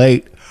 probably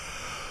late.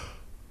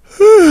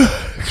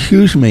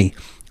 Excuse me.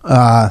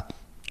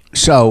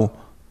 So,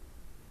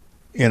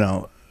 you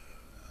know,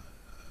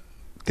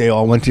 they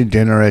all went to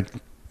dinner at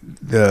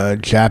the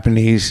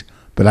Japanese,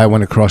 but I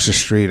went across the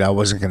street. I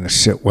wasn't going to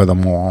sit with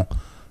them all,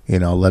 you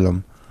know, let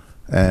them.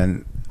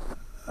 And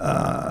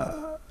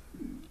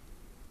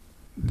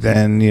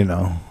then, you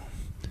know,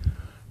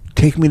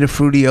 take me to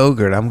fruity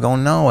yogurt. I'm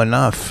going, no,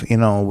 enough. You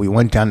know, we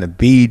went down the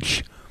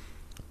beach.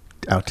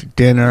 out to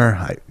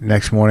dinner.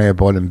 Next morning, I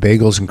bought them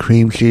bagels and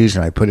cream cheese,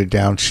 and I put it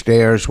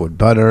downstairs with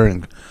butter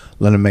and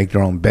let them make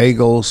their own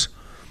bagels.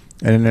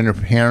 And then their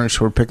parents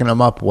were picking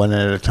them up one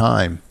at a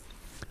time.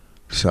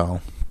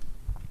 So,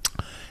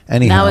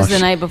 anyhow. That was the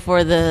night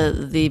before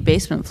the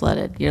basement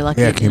flooded. You're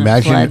lucky Yeah, it can you didn't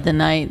imagine? flood the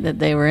night that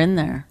they were in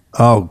there.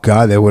 Oh,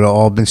 God, they would have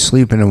all been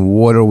sleeping and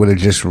water would have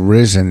just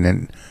risen,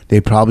 and they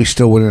probably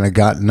still wouldn't have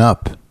gotten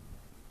up.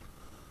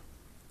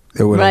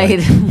 They would have Right.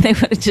 They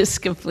would have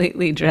just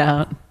completely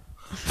drowned.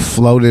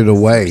 floated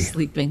away.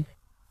 Sleeping.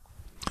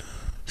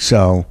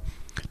 So,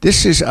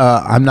 this is,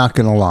 I'm not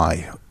going to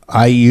lie.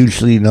 I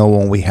usually know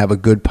when we have a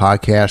good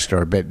podcast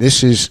or a bit.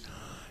 This is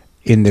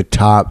in the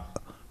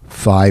top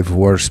 5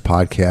 worst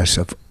podcasts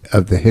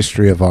of the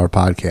history of our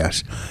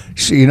podcast.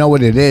 So, you know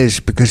what it is?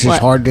 Because it's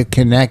What? hard to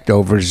connect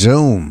over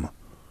Zoom.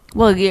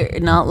 Well, you're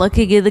not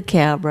looking at the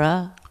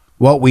camera.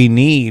 What we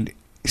need,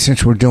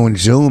 since we're doing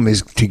Zoom,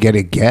 is to get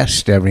a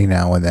guest every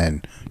now and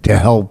then to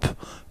help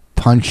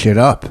punch it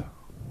up.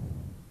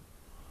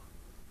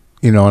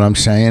 You know what I'm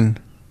saying?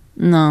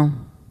 No.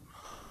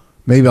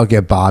 Maybe I'll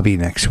get Bobby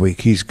next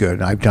week. He's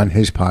good. I've done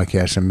his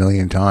podcast a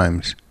million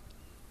times.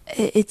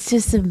 It's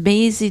just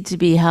amazing to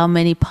me how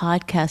many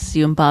podcasts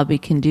you and Bobby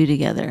can do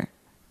together.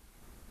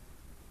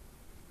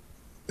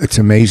 It's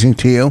amazing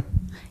to you?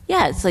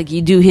 Yeah, it's like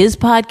you do his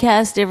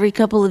podcast every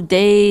couple of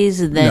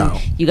days, and then No.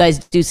 you guys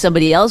do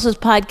somebody else's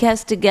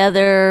podcast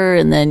together,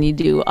 and then you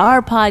do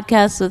our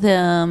podcast with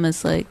him.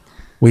 It's like,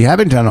 We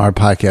haven't done our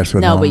podcast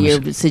with no, but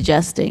Holmes. you're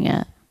suggesting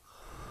it.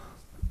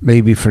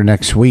 Maybe for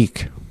next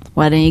week.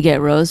 Why don't you get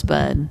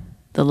Rosebud,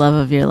 the love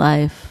of your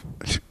life?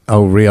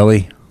 Oh,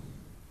 really?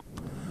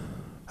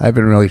 I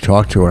haven't really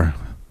talked to her.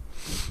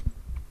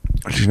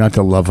 She's not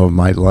the love of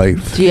my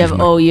life. Do you have? She's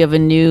my- Oh, you have a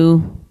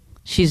new.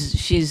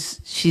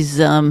 She's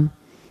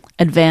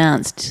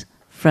advanced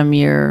from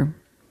your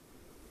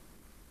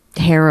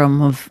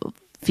harem of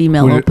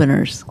female Who did-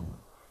 openers.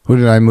 Who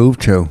did I move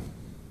to?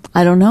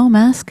 I don't know. I'm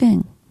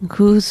asking.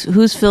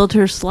 Who's filled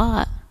her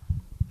slot?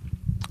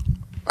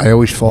 I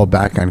always fall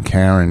back on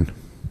Karen.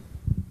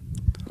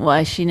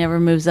 Why she never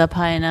moves up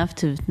high enough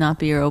to not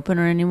be your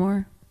opener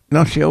anymore?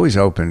 No, she always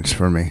opens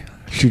for me.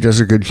 She does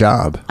a good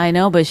job. I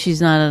know, but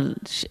she's not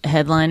a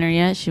headliner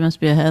yet. She must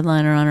be a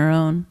headliner on her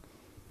own.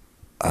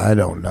 I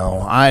don't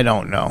know.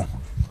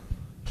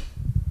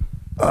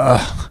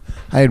 I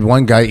had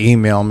one guy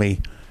email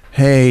me,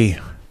 hey,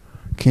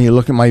 can you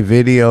look at my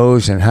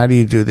videos and how do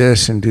you do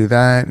this and do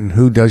that and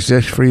who does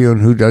this for you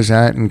and who does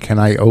that and can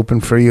I open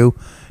for you?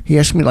 He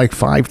asked me like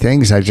 5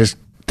 things. I just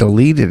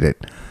deleted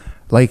it.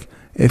 Like,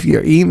 if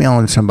you're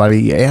emailing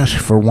somebody, you ask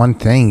for one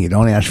thing. You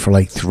don't ask for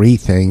like 3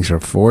 things or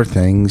 4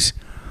 things.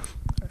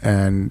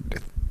 And,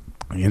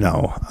 you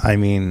know, I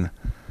mean,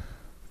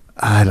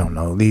 I don't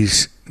know.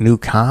 These new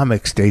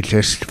comics, they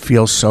just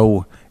feel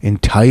so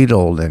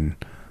entitled and,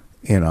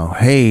 you know,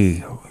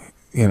 hey,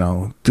 you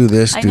know, do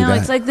this, I do know, that.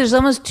 it's like there's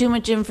almost too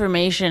much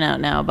information out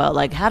now about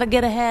like how to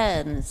get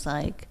ahead, and it's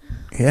like,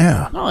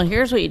 Yeah. oh,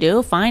 here's what you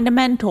do: find a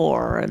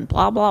mentor and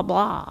blah blah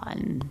blah.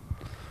 And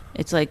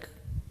it's like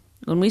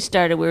when we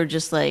started, we were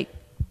just like,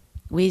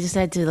 we just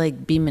had to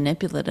like be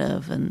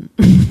manipulative and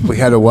We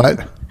had a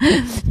what?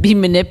 be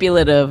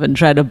manipulative and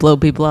try to blow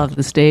people off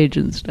the stage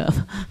and stuff.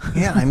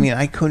 Yeah, I mean,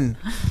 I couldn't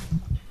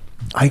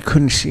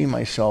see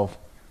myself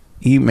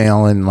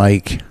emailing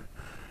like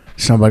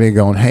somebody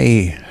going,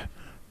 hey,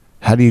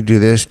 how do you do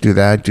this, do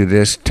that, do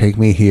this, take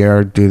me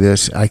here, do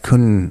this. I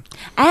couldn't.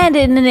 And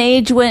in an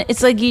age when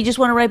it's like you just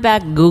want to write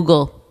back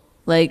Google,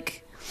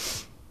 like,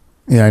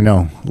 Yeah, I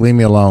know. Leave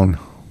me alone.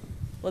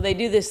 well, they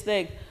do this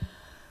thing.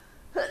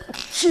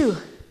 Phew.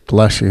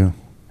 Bless you.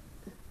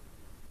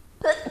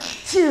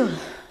 Phew.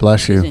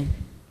 Bless you.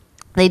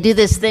 They do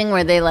this thing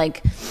where they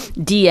like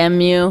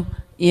DM you,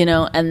 you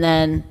know, and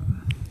then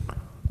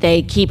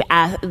they keep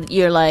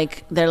you're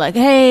like, they're like,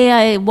 hey,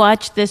 I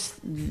watched this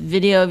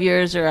video of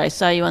yours, or I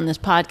saw you on this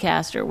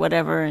podcast or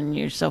whatever, and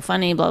you're so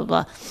funny, blah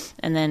blah blah.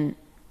 And then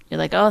you're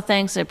like, oh,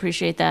 thanks, I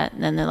appreciate that.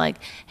 And then they're like,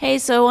 hey,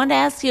 so I wanted to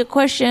ask you a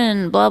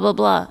question, blah blah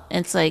blah.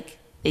 And it's like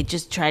they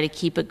just try to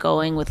keep it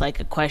going with like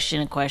a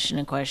question.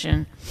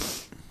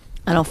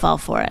 I don't fall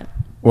for it.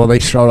 Well, they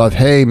start off,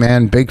 hey,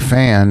 man, big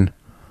fan,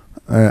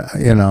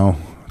 you know,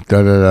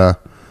 da-da-da.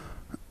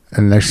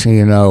 And next thing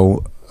you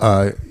know,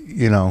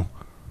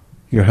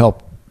 you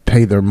help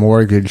pay their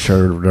mortgage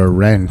or their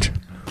rent.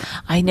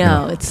 I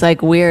know. It's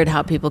like weird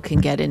how people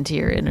can get into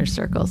your inner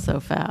circle so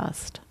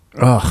fast.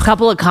 Ugh. A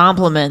couple of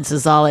compliments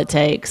is all it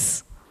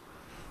takes.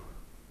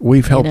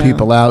 We've helped know.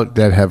 people out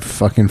that have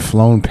fucking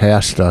flown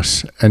past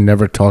us and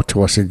never talked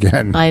to us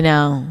again. I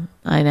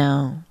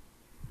know.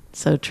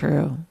 So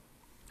true.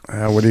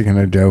 What are you going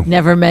to do?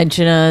 Never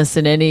mention us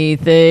in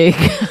anything.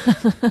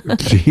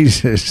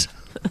 Jesus.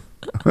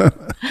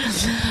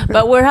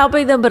 But we're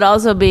helping them, but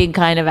also being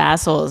kind of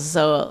assholes.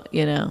 So,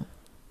 you know,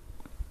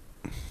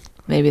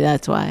 maybe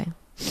that's why.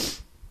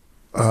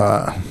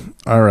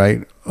 All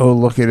right. Oh,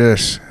 look at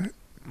this.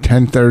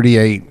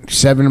 10:38.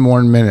 7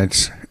 more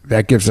minutes.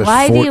 That gives us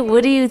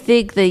What do you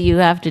think that you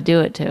have to do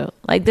it to?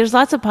 Like, there's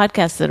lots of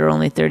podcasts that are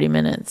only 30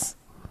 minutes.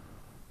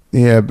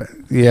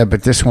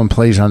 But this one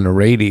plays on the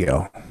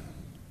radio.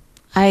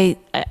 I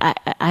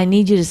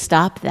need you to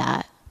stop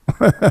that.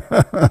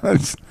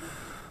 It's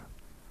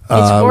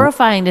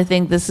horrifying to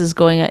think this is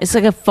going. It's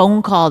like a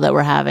phone call that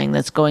we're having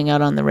that's going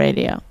out on the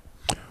radio.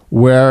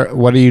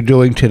 What are you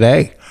doing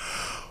today?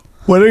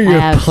 What are your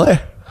plans?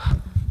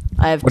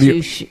 I have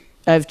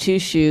I have two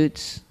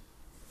shoots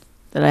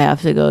that I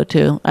have to go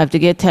to. I have to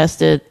get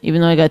tested,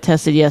 even though I got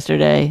tested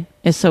yesterday.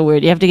 It's so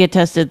weird. You have to get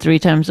tested 3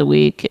 times a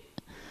week.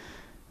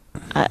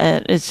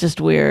 It's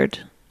just weird.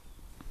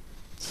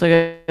 So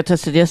I got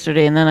tested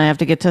yesterday, and then I have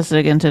to get tested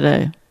again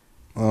today.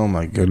 Oh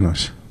my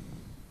goodness!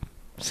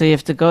 So you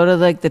have to go to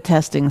like the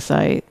testing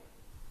site,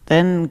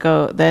 then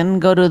go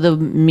to the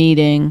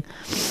meeting,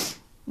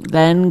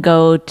 then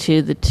go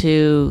to the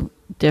 2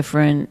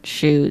 different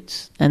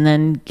shoots, and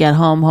then get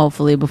home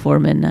hopefully before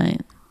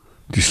midnight.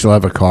 Do you still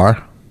have a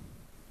car?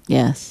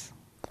 Yes.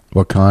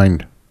 What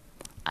kind?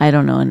 I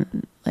don't know.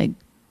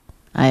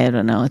 I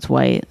don't know. It's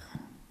white.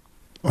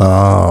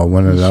 Oh,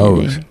 one of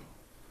those. Shitty.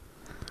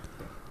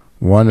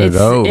 One of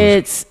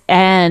those.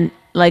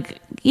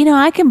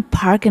 I can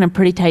park in a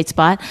pretty tight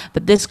spot,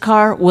 but this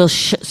car will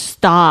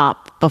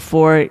stop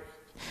before,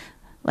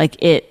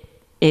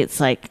 it's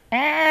like,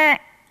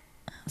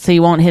 so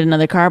you won't hit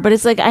another car. But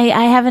it's like, I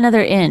have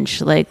another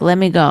inch. Like, let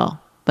me go.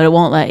 But it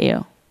won't let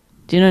you.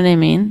 Do you know what I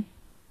mean?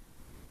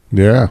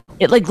 Yeah.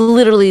 It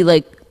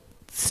literally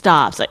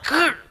stops. Like,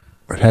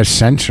 it has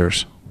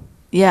sensors.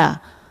 yeah.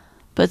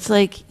 But it's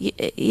like,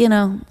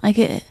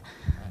 it's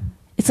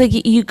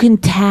like you can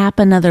tap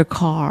another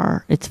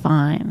car. It's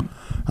fine.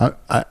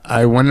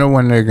 I wonder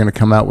when they're going to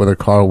come out with a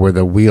car where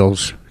the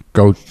wheels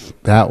go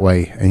that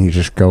way and you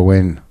just go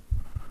in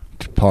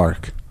to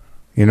park.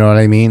 You know what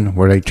I mean?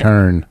 Where they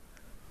turn.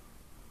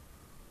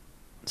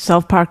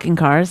 Self-parking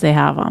cars, they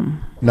have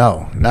them.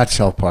 No, not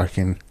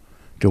self-parking.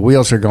 The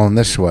wheels are going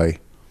this way.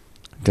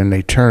 Then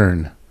they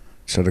turn.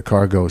 So the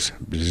car goes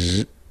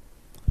bzzz.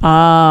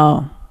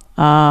 Oh.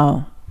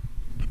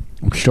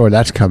 I'm sure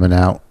that's coming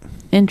out.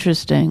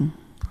 Interesting.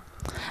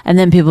 And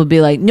then people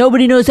be like,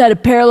 nobody knows how to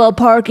parallel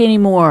park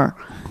anymore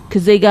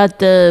because they got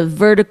the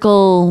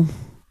vertical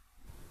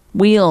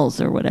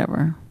wheels or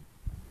whatever.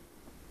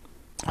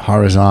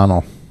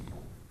 Horizontal.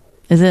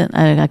 Is it?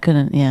 I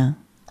couldn't, yeah.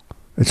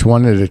 It's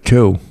one of the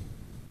 2.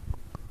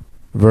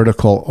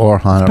 Vertical or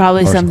horizontal.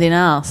 Probably something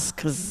else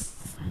because...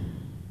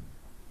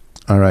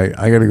 All right,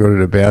 I got to go to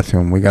the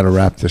bathroom. We got to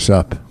wrap this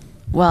up.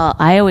 Well,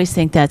 I always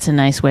think that's a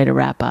nice way to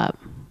wrap up.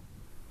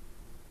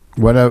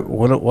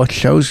 What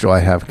shows do I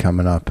have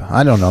coming up?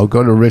 I don't know.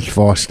 Go to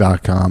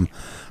richvoss.com.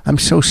 I'm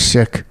so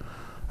sick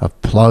of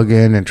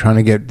plugging and trying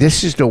to get...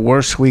 This is the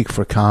worst week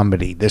for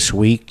comedy. This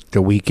week,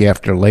 the week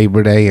after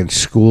Labor Day and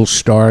school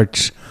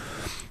starts.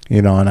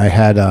 And I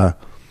had a...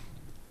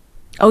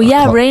 Oh,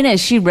 yeah, Raina,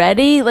 is she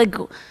ready?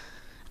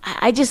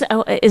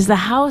 Is the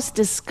house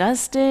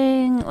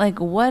disgusting?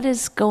 What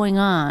is going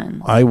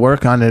on? I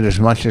work on it as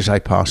much as I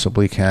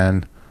possibly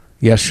can.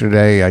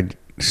 Yesterday, I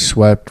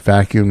swept,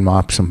 vacuumed,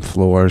 mopped some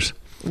floors.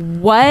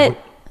 What?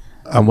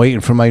 I'm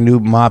waiting for my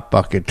new mop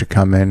bucket to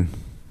come in.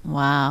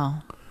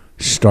 Wow.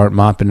 Start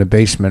mopping the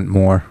basement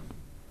more.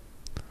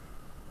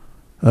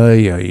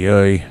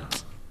 Ay.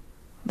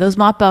 Those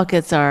mop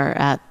buckets are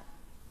at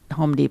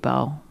Home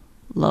Depot,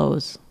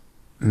 Lowe's.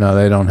 No,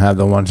 they don't have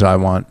the ones I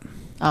want.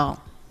 Oh.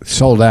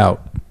 Sold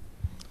out.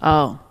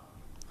 Oh,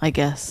 I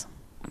guess.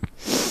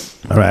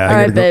 All right. All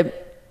right, babe.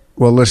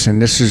 Well, listen,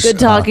 this is... Good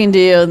talking to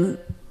you.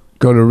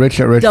 Go to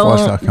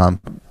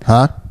rich@richvoss.com.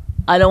 Huh?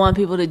 I don't want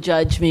people to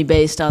judge me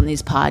based on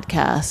these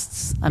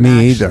podcasts. I'm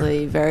Me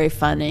actually either. very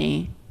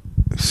funny.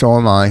 So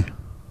am I.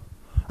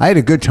 I had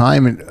a good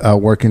time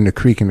working the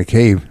Creek and the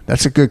Cave.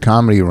 That's a good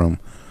comedy room.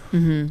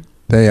 Mm-hmm.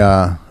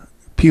 They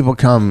people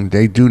come.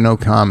 They do no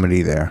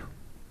comedy there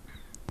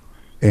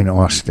in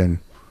Austin.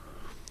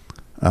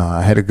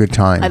 I had a good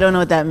time. I don't know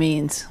what that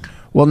means.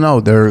 Well,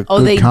 no, they're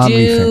good they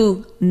comedy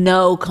do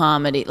no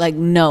comedy,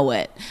 know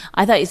it.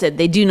 I thought you said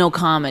they do no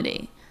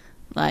comedy.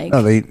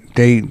 No, they're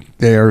good.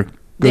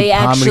 They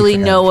actually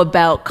fans. know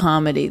about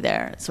comedy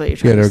there. That's what you're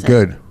trying to say. Yeah,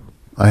 they're good.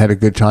 I had a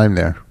good time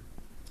there.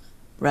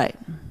 Right.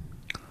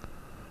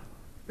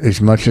 As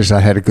much as I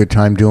had a good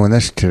time doing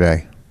this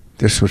today.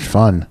 This was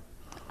fun.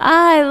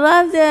 I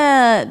loved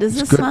it. Does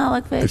this smile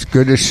look fake? It's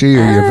good to see you.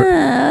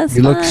 That's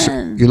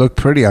fun. You look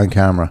pretty on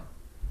camera.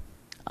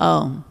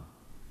 Oh,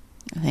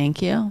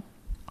 thank you.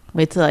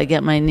 Wait till I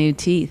get my new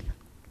teeth.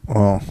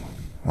 Well,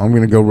 I'm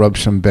going to go rub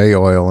some bay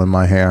oil in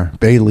my hair.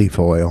 Bay leaf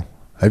oil.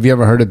 Have you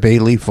ever heard of bay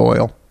leaf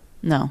oil?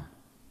 No.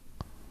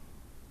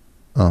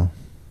 Oh.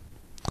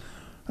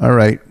 All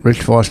right.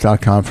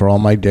 richvoss.com for all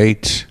my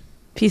dates.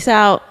 Peace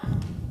out.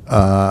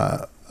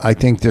 I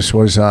think this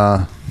was...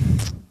 I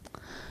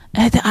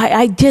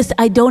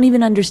don't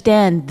even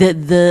understand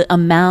the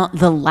amount,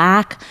 the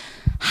lack.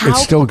 How,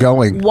 it's still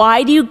going.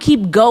 Why do you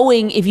keep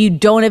going if you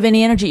don't have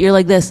any energy? You're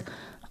like this.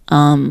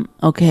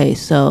 Okay,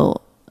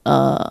 so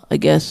I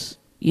guess,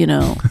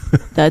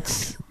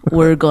 that's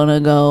we're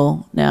gonna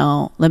go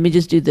now. Let me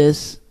just do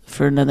this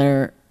for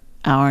another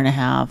hour and a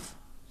half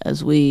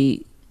as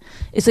we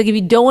It's like if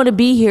you don't want to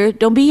be here,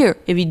 don't be here.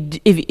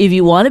 If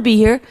you want to be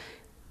here,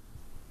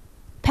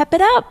 pep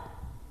it up.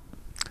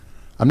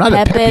 I'm not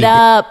Pep a peppy. it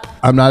up.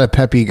 I'm not a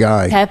peppy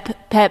guy. Pep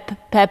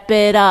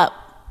it up.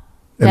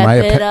 Am I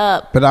a Pep it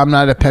up. But I'm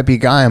not a peppy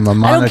guy. I'm a I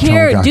monotone don't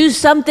care. guy. Do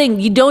something.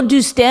 You don't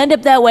do stand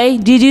up that way.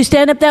 Do you do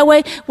stand up that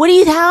way? What do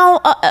you?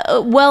 How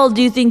well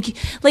do you think?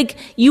 Like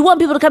you want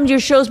people to come to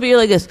your shows, but you're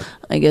like this.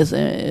 I guess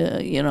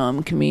I'm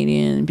a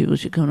comedian. People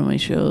should come to my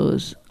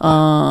shows.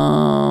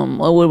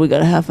 Well, what do we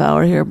got? A half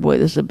hour here. Boy,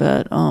 this is a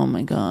bet. Oh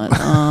my god.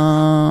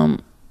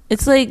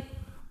 It's like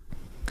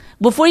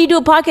before you do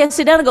a podcast,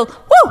 sit down and go.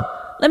 Woo!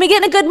 Let me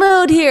get in a good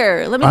mood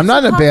here. Let me. I'm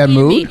not in a bad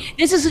mood.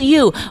 This is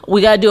you.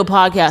 We got to do a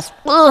podcast.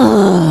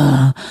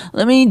 Ugh.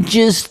 Let me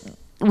just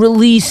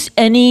release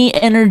any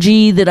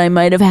energy that I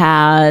might have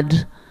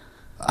had.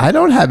 I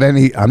don't have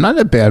any. I'm not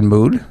in a bad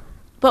mood.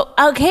 But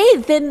okay,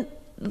 then,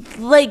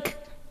 like,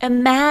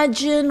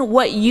 imagine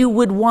what you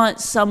would want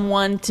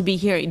someone to be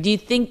hearing. Do you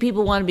think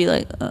people want to be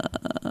like,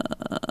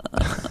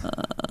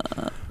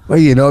 Well,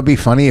 it'd be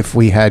funny if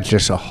we had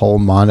just a whole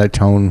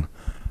monotone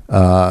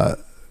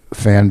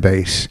fan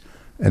base.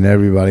 And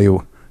everybody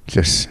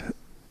just,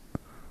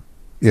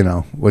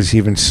 was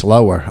even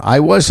slower. I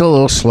was a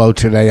little slow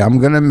today. I'm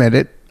going to admit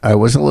it. I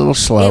was a little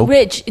slow.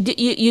 Hey, Rich,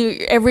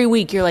 you every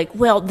week you're like,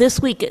 well, this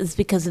week is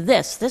because of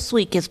this. This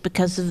week is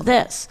because of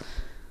this.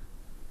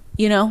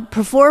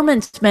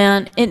 Performance,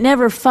 man, it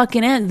never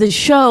fucking ends. The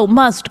show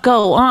must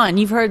go on.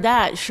 You've heard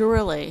that,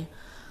 surely,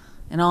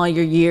 in all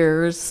your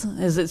years.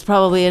 It's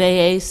probably an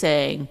AA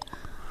saying.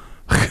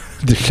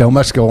 The show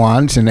must go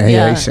on. It's an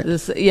AA.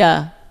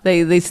 Yeah.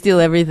 They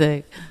steal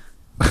everything.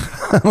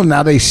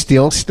 Now they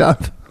steal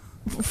stuff.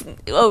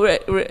 Oh,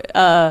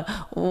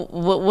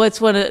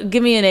 what's one?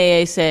 Give me an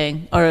AA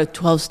saying or a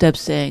 12-step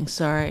saying.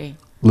 Sorry.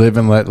 Live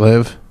and let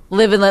live.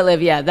 Live and let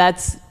live. Yeah,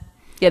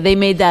 they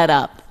made that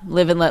up.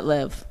 Live and let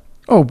live.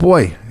 Oh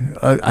boy,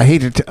 I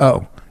hate it.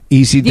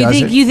 Easy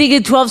does it. You think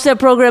a 12-step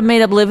program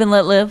made up live and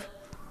let live?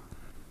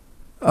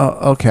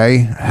 Oh, okay.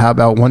 How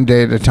about one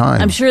day at a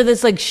time? I'm sure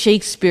that's like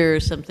Shakespeare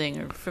or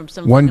something, or from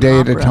some. One day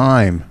at a opera.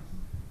 time.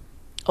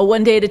 Oh,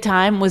 One Day at a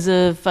Time was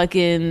a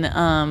fucking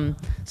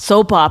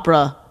soap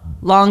opera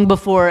long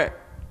before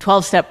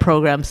 12-step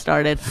program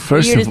started.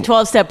 First What year of did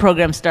 12-step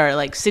program start?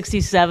 Like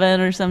 67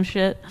 or some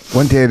shit?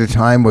 One Day at a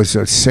Time was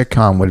a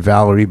sitcom with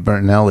Valerie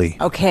Bertinelli.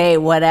 Okay,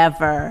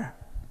 whatever.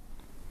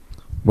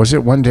 Was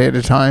it One Day at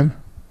a Time?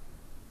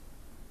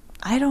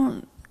 I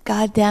don't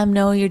goddamn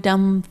know your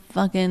dumb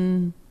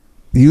fucking...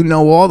 You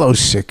know all those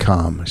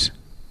sitcoms.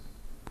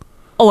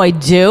 Oh, I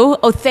do?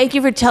 Oh, thank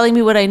you for telling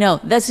me what I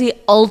know. That's the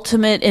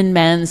ultimate in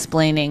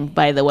mansplaining,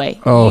 by the way.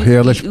 Oh,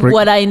 here, let's bring...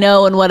 What I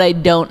know and what I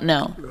don't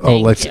know.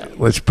 Let's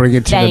bring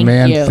it to the Thank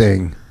man you.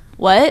 thing.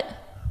 What?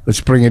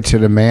 Let's bring it to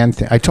the man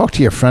thing. I talked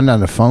to your friend on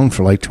the phone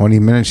for like 20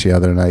 minutes the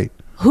other night.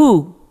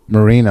 Who?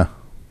 Marina.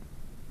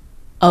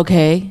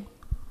 Okay.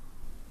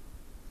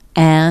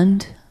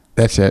 And?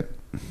 That's it.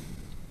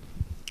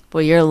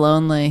 Boy, you're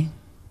lonely.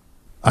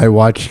 I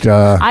watched...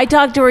 I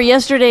talked to her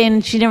yesterday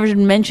and she never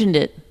mentioned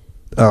it.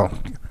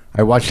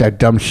 I watched that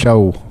dumb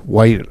show,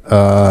 White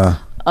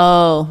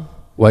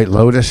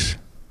Lotus.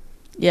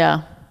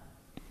 Yeah.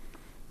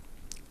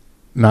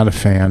 Not a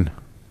fan.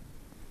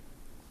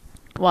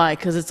 Why?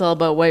 Because it's all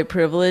about white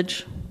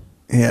privilege?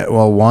 Yeah,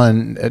 well,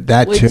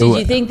 that too. Did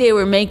you think they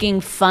were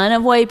making fun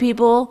of white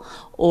people?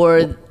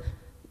 Or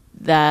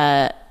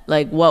that,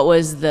 like, what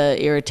was the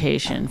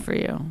irritation for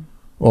you?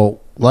 Well,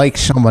 like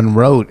someone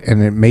wrote,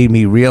 and it made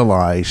me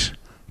realize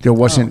there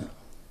wasn't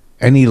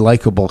any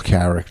likable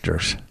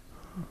characters.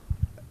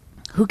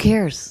 Who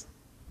cares?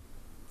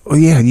 Well,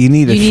 yeah, you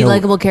need a show. You need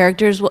likable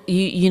characters? Well,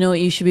 you know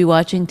what you should be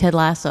watching? Ted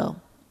Lasso.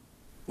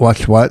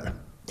 Watch what?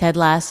 Ted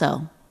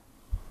Lasso.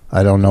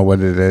 I don't know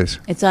what it is.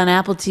 It's on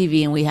Apple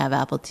TV, and we have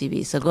Apple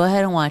TV, so go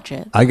ahead and watch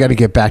it. I got to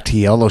get back to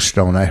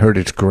Yellowstone. I heard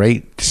it's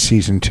great,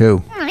 season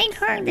 2. I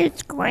heard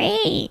it's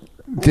great.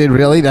 Did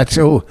really? That's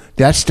the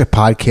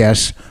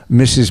podcast,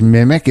 Mrs.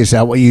 Mimic. Is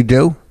that what you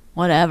do?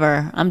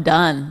 Whatever. I'm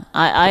done.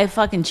 I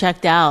fucking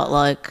checked out,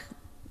 like,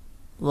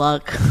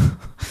 look.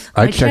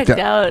 I checked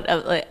out,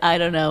 like, I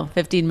don't know,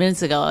 15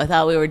 minutes ago. I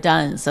thought we were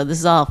done, so this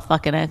is all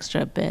fucking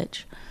extra,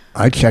 bitch.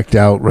 I checked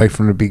out right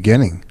from the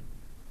beginning.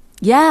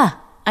 Yeah,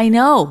 I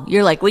know.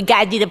 You're like, we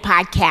gotta do the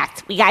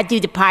podcast. We gotta do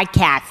the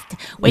podcast.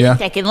 Wait a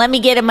second. Let me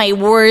get in my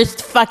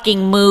worst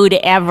fucking mood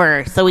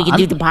ever so we can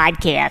do the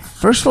podcast.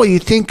 First of all, you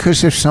think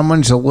because if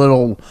someone's a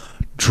little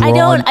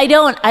drawn... I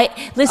don't.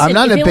 Listen, I'm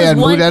not in a bad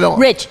mood at all.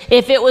 Rich,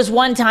 if it was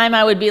one time,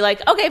 I would be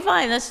like, okay,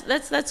 fine.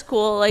 That's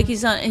cool. Like,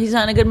 he's on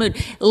a good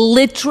mood.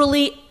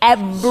 Literally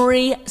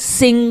every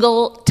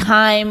single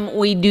time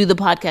we do the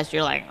podcast,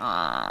 you're like,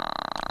 ah.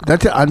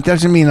 That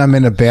doesn't mean I'm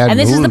in a bad mood. And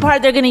this is the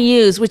part they're going to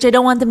use, which I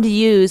don't want them to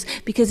use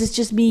because it's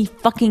just me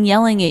fucking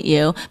yelling at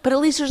you. But at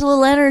least there's a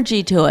little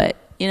energy to it,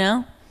 you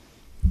know?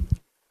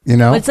 You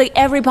know? But it's like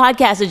every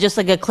podcast is just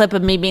like a clip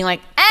of me being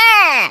like,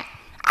 ah!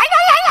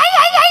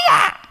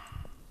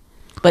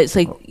 But it's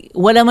like,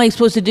 what am I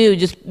supposed to do?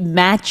 Just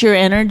match your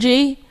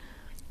energy?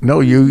 No,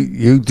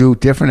 you do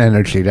different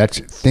energy. That's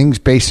things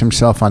base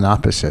themselves on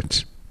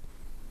opposites.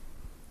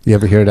 You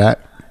ever hear that?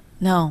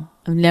 No,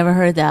 I've never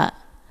heard that.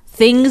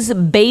 Things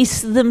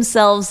base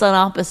themselves on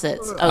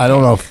opposites. Okay. I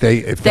don't know if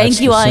they.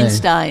 Thank you, that's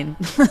the Einstein.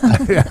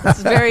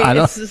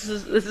 This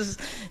is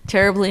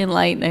terribly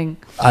enlightening.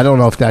 I don't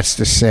know if that's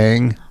the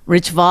saying.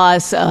 Rich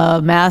Voss,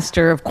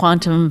 master of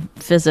quantum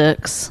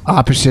physics.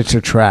 Opposites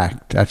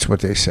attract. That's what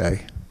they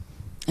say.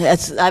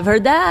 I've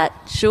heard that.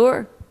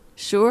 Sure.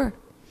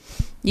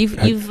 You've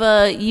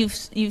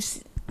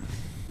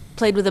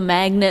played with a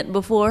magnet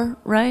before,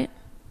 right?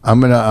 I'm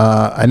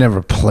gonna. I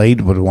never played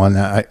with one.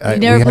 You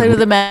never played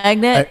with a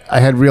magnet? I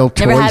had real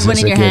toys. Never had one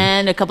in your kid.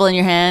 hand, a couple in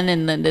your hand,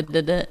 and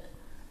then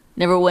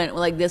never went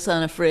like this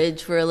on a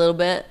fridge for a little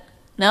bit?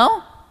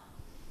 No?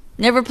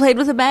 Never played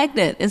with a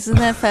magnet. Isn't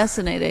that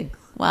fascinating?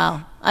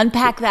 Wow.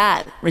 Unpack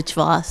that, Rich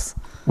Voss.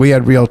 We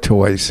had real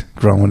toys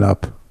growing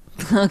up.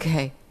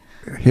 Okay.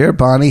 Here,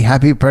 Bonnie,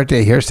 happy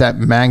birthday. Here's that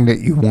magnet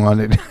you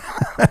wanted.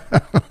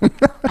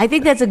 I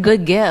think that's a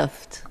good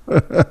gift.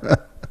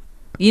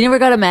 You never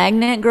got a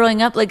magnet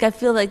growing up? Like, I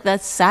feel like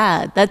that's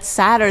sad. That's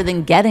sadder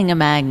than getting a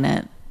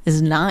magnet,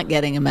 is not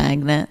getting a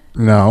magnet.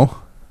 No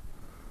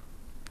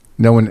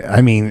one.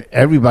 I mean,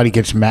 everybody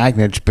gets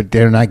magnets, but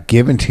they're not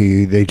given to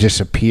you. They just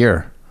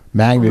appear.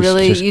 Magnets.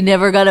 Really? You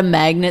never got a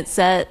magnet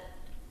set?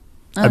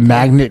 Okay. A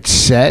magnet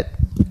set?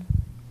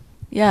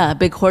 Yeah, a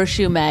big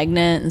horseshoe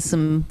magnet and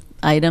some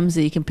items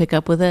that you can pick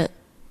up with it.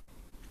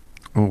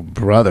 Oh,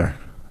 brother.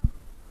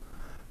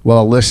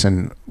 Well,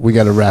 listen, we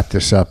got to wrap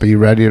this up. Are you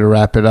ready to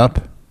wrap it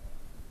up?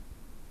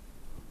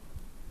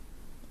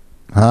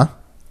 Huh?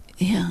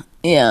 Yeah.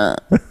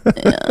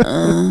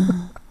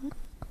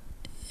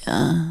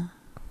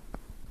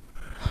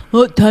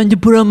 Oh, time to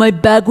put on my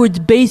backwards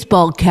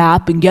baseball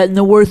cap and get in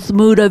the worst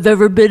mood I've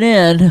ever been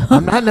in.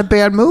 I'm not in a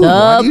bad mood.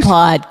 The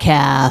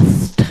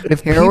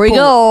podcast. Here we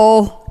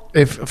go.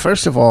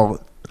 First of all,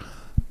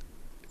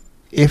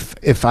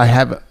 if I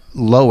have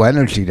low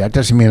energy, that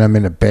doesn't mean I'm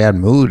in a bad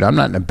mood. I'm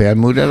not in a bad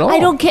mood at all.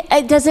 I don't care.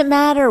 It doesn't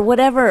matter.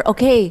 Whatever.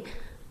 Okay.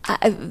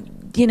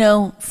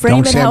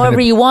 Frame it however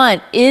you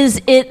want.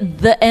 Is it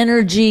the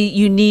energy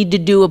you need to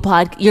do a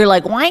podcast? You're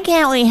like, why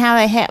can't we have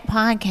a hit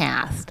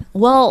podcast?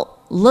 Well,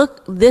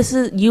 look,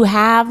 you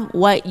have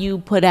what you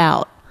put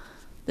out.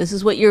 This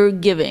is what you're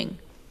giving.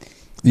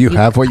 You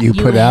have what you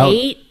put out?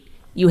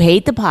 You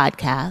hate the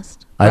podcast.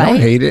 I right?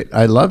 don't hate it.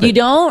 I love it. You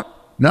don't?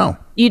 No.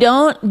 You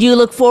don't? Do you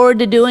look forward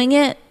to doing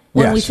it?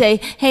 When Yes. we say,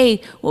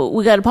 hey,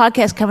 we got a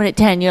podcast coming at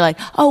 10, you're like,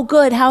 oh,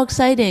 good, how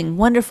exciting,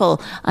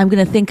 wonderful. I'm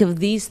going to think of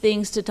these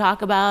things to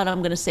talk about. I'm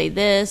going to say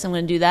this. I'm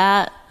going to do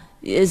that.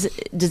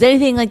 Does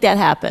anything like that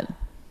happen?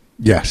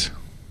 Yes.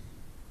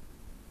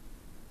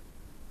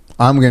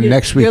 I'm going to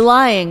next week. You're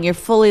lying. You're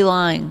fully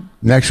lying.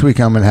 Next week,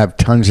 I'm going to have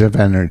tons of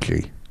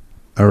energy.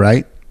 All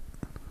right?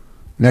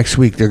 Next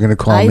week, they're going to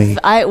call me.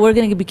 We're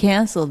going to be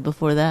canceled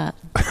before that.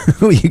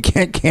 You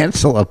can't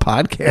cancel a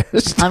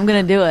podcast. I'm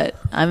going to do it.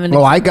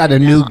 I got a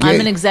new gig.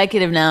 I'm an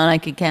executive now, and I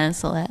could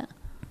cancel it.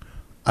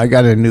 I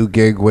got a new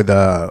gig with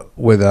a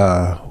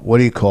what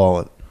do you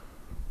call it?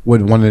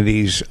 With one of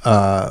these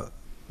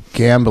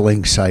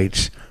gambling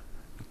sites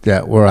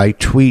where I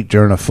tweet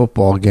during a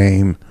football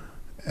game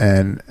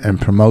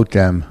and promote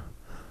them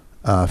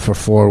for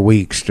 4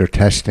 weeks. They're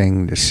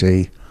testing to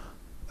see,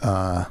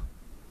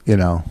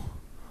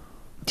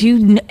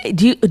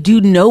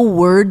 Do no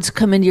words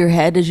come into your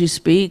head as you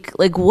speak?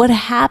 Like, what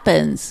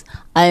happens?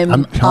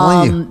 I'm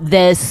telling you.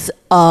 This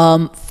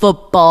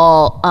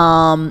football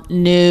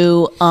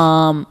new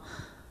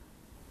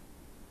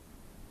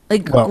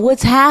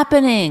what's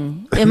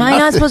happening? Am I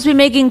not supposed to be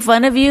making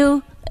fun of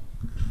you?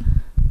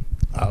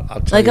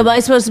 I'll tell you. Am I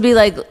supposed to be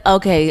like,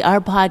 okay,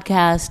 our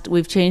podcast,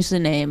 we've changed the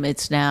name.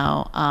 It's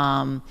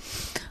now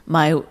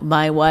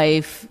my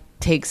wife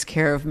takes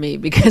care of me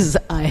because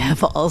I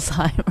have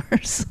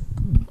Alzheimer's.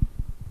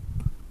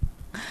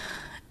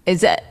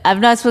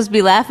 I'm not supposed to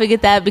be laughing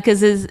at that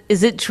because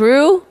is it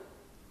true?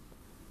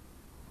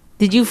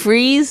 Did you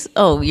freeze?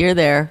 Oh, you're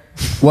there.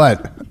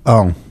 What?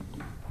 Oh.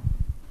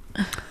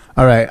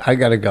 All right, I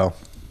gotta go.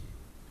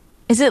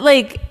 Is it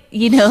like,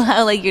 you know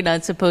how like you're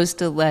not supposed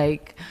to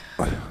like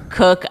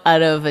cook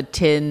out of a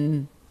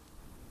tin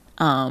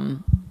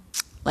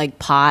like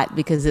pot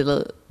because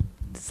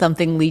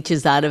something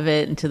leaches out of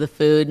it into the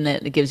food and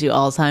it gives you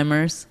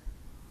Alzheimer's?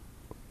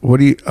 What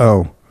do you?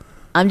 Oh.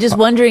 I'm just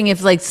wondering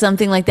if like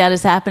something like that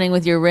is happening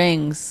with your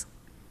rings.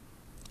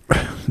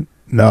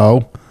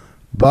 No,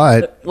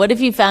 but what if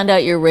you found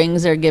out your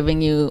rings are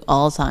giving you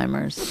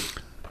Alzheimer's?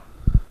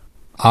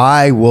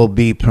 I will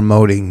be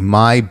promoting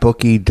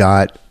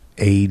mybookie.ag.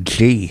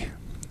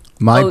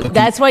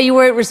 That's why you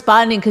weren't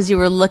responding, because you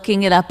were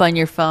looking it up on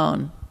your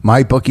phone.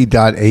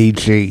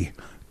 Mybookie.ag.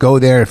 Go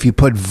there. If you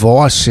put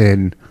Voss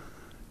in,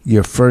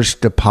 your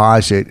first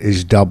deposit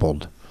is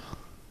doubled.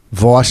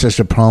 Voss is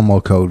the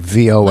promo code,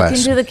 VOS. Look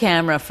into the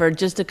camera for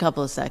just a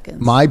couple of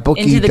seconds. Mybookie.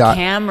 Into the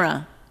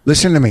camera.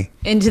 Listen to me.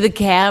 Into the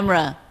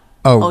camera.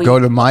 Go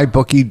to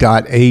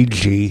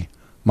mybookie.ag.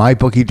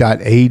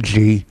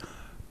 Mybookie.ag.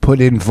 Put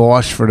in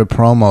Voss for the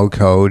promo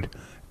code,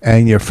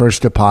 and your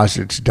first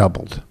deposit's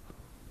doubled.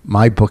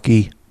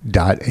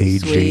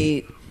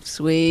 MyBookie.ag.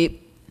 Sweet.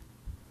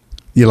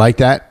 You like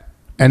that?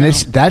 And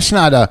that's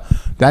not a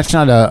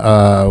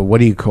what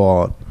do you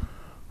call it?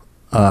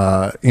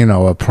 A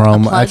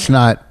promo. That's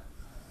not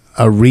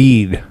a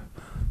read.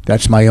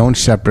 That's my own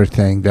separate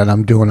thing that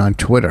I'm doing on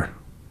Twitter.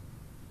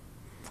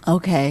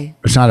 Okay.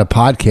 It's not a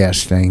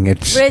podcast thing.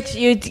 It's Rich,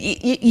 you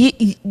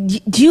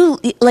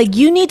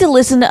need to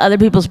listen to other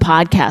people's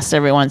podcasts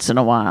every once in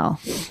a while.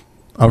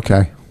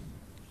 okay.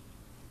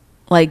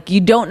 Like,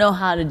 you don't know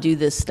how to do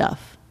this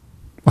stuff.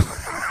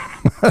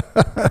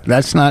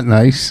 That's not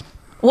nice.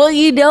 Well,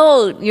 you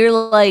don't. You're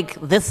like,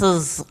 this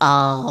is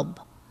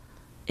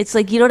it's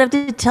like you don't have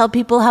to tell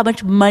people how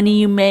much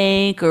money you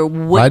make or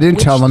what I didn't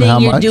which tell them thing how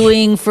you're much.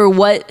 doing for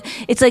what.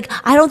 It's like,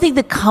 I don't think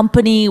the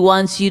company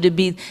wants you to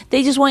be,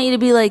 they just want you to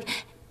be like,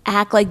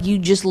 act like you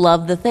just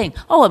love the thing.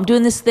 Oh, I'm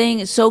doing this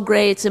thing. It's so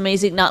great. It's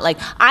amazing. Not like,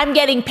 I'm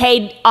getting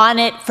paid on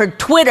it for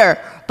Twitter,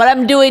 but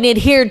I'm doing it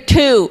here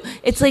too.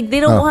 It's like, they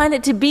don't want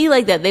it to be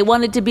like that. They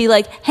want it to be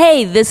like,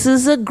 hey, this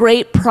is a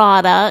great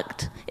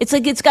product. It's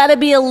like, it's got to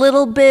be a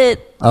little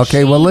bit.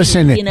 Okay, well,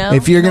 listen.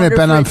 If you're going to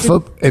bet on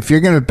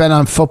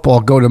football,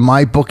 go to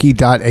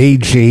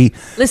mybookie.ag.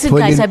 Listen,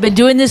 guys, I've been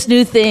doing this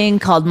new thing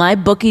called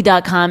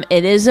mybookie.com.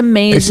 It is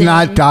amazing. It's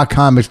not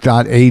 .com. It's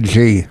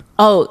 .ag.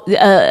 Oh,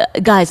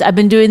 guys, I've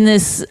been doing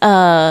this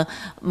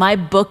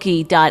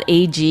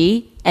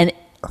mybookie.ag, and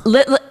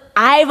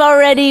I've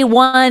already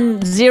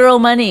won zero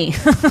money.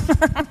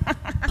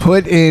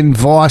 Put in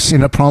Voss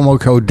in a promo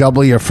code,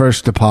 double your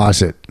first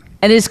deposit.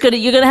 And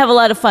you're gonna have a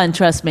lot of fun.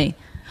 Trust me.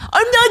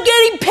 I'm not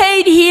getting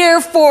paid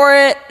here for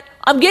it.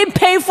 I'm getting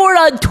paid for it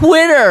on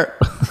Twitter.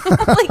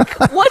 Like,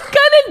 what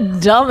kind of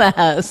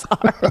dumbass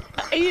are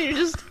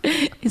you?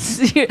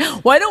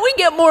 Why don't we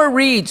get more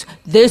reads?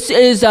 This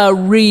is a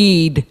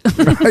read.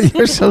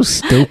 You're so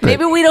stupid.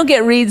 Maybe we don't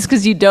get reads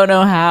because you don't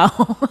know how.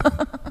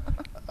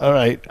 All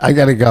right, I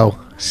gotta go.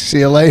 See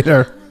you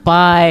later.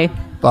 Bye.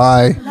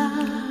 Bye.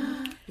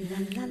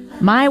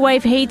 My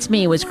Wife Hates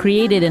Me was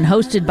created and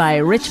hosted by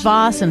Rich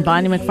Voss and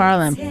Bonnie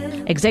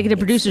McFarlane. Executive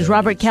producers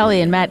Robert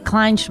Kelly and Matt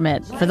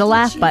Kleinschmidt for the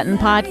Laugh Button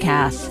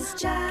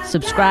Podcast.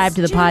 Subscribe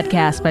to the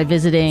podcast by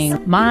visiting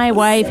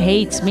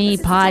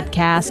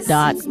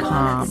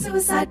mywifehatesmepodcast.com.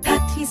 Suicide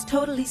pact, he's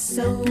totally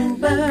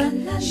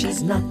sober.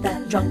 She's not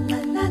that drunk.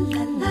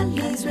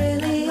 He's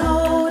really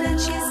old and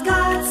she's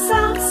got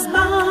some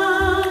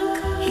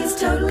spunk. He's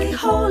totally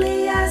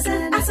holy as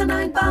an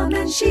asinine bomb,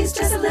 and she's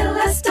just a little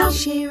less dumb.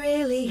 She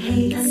really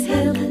hates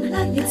him,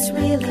 it's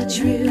really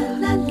true.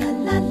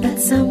 But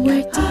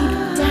somewhere deep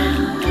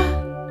down,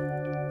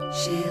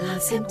 she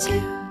loves him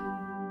too.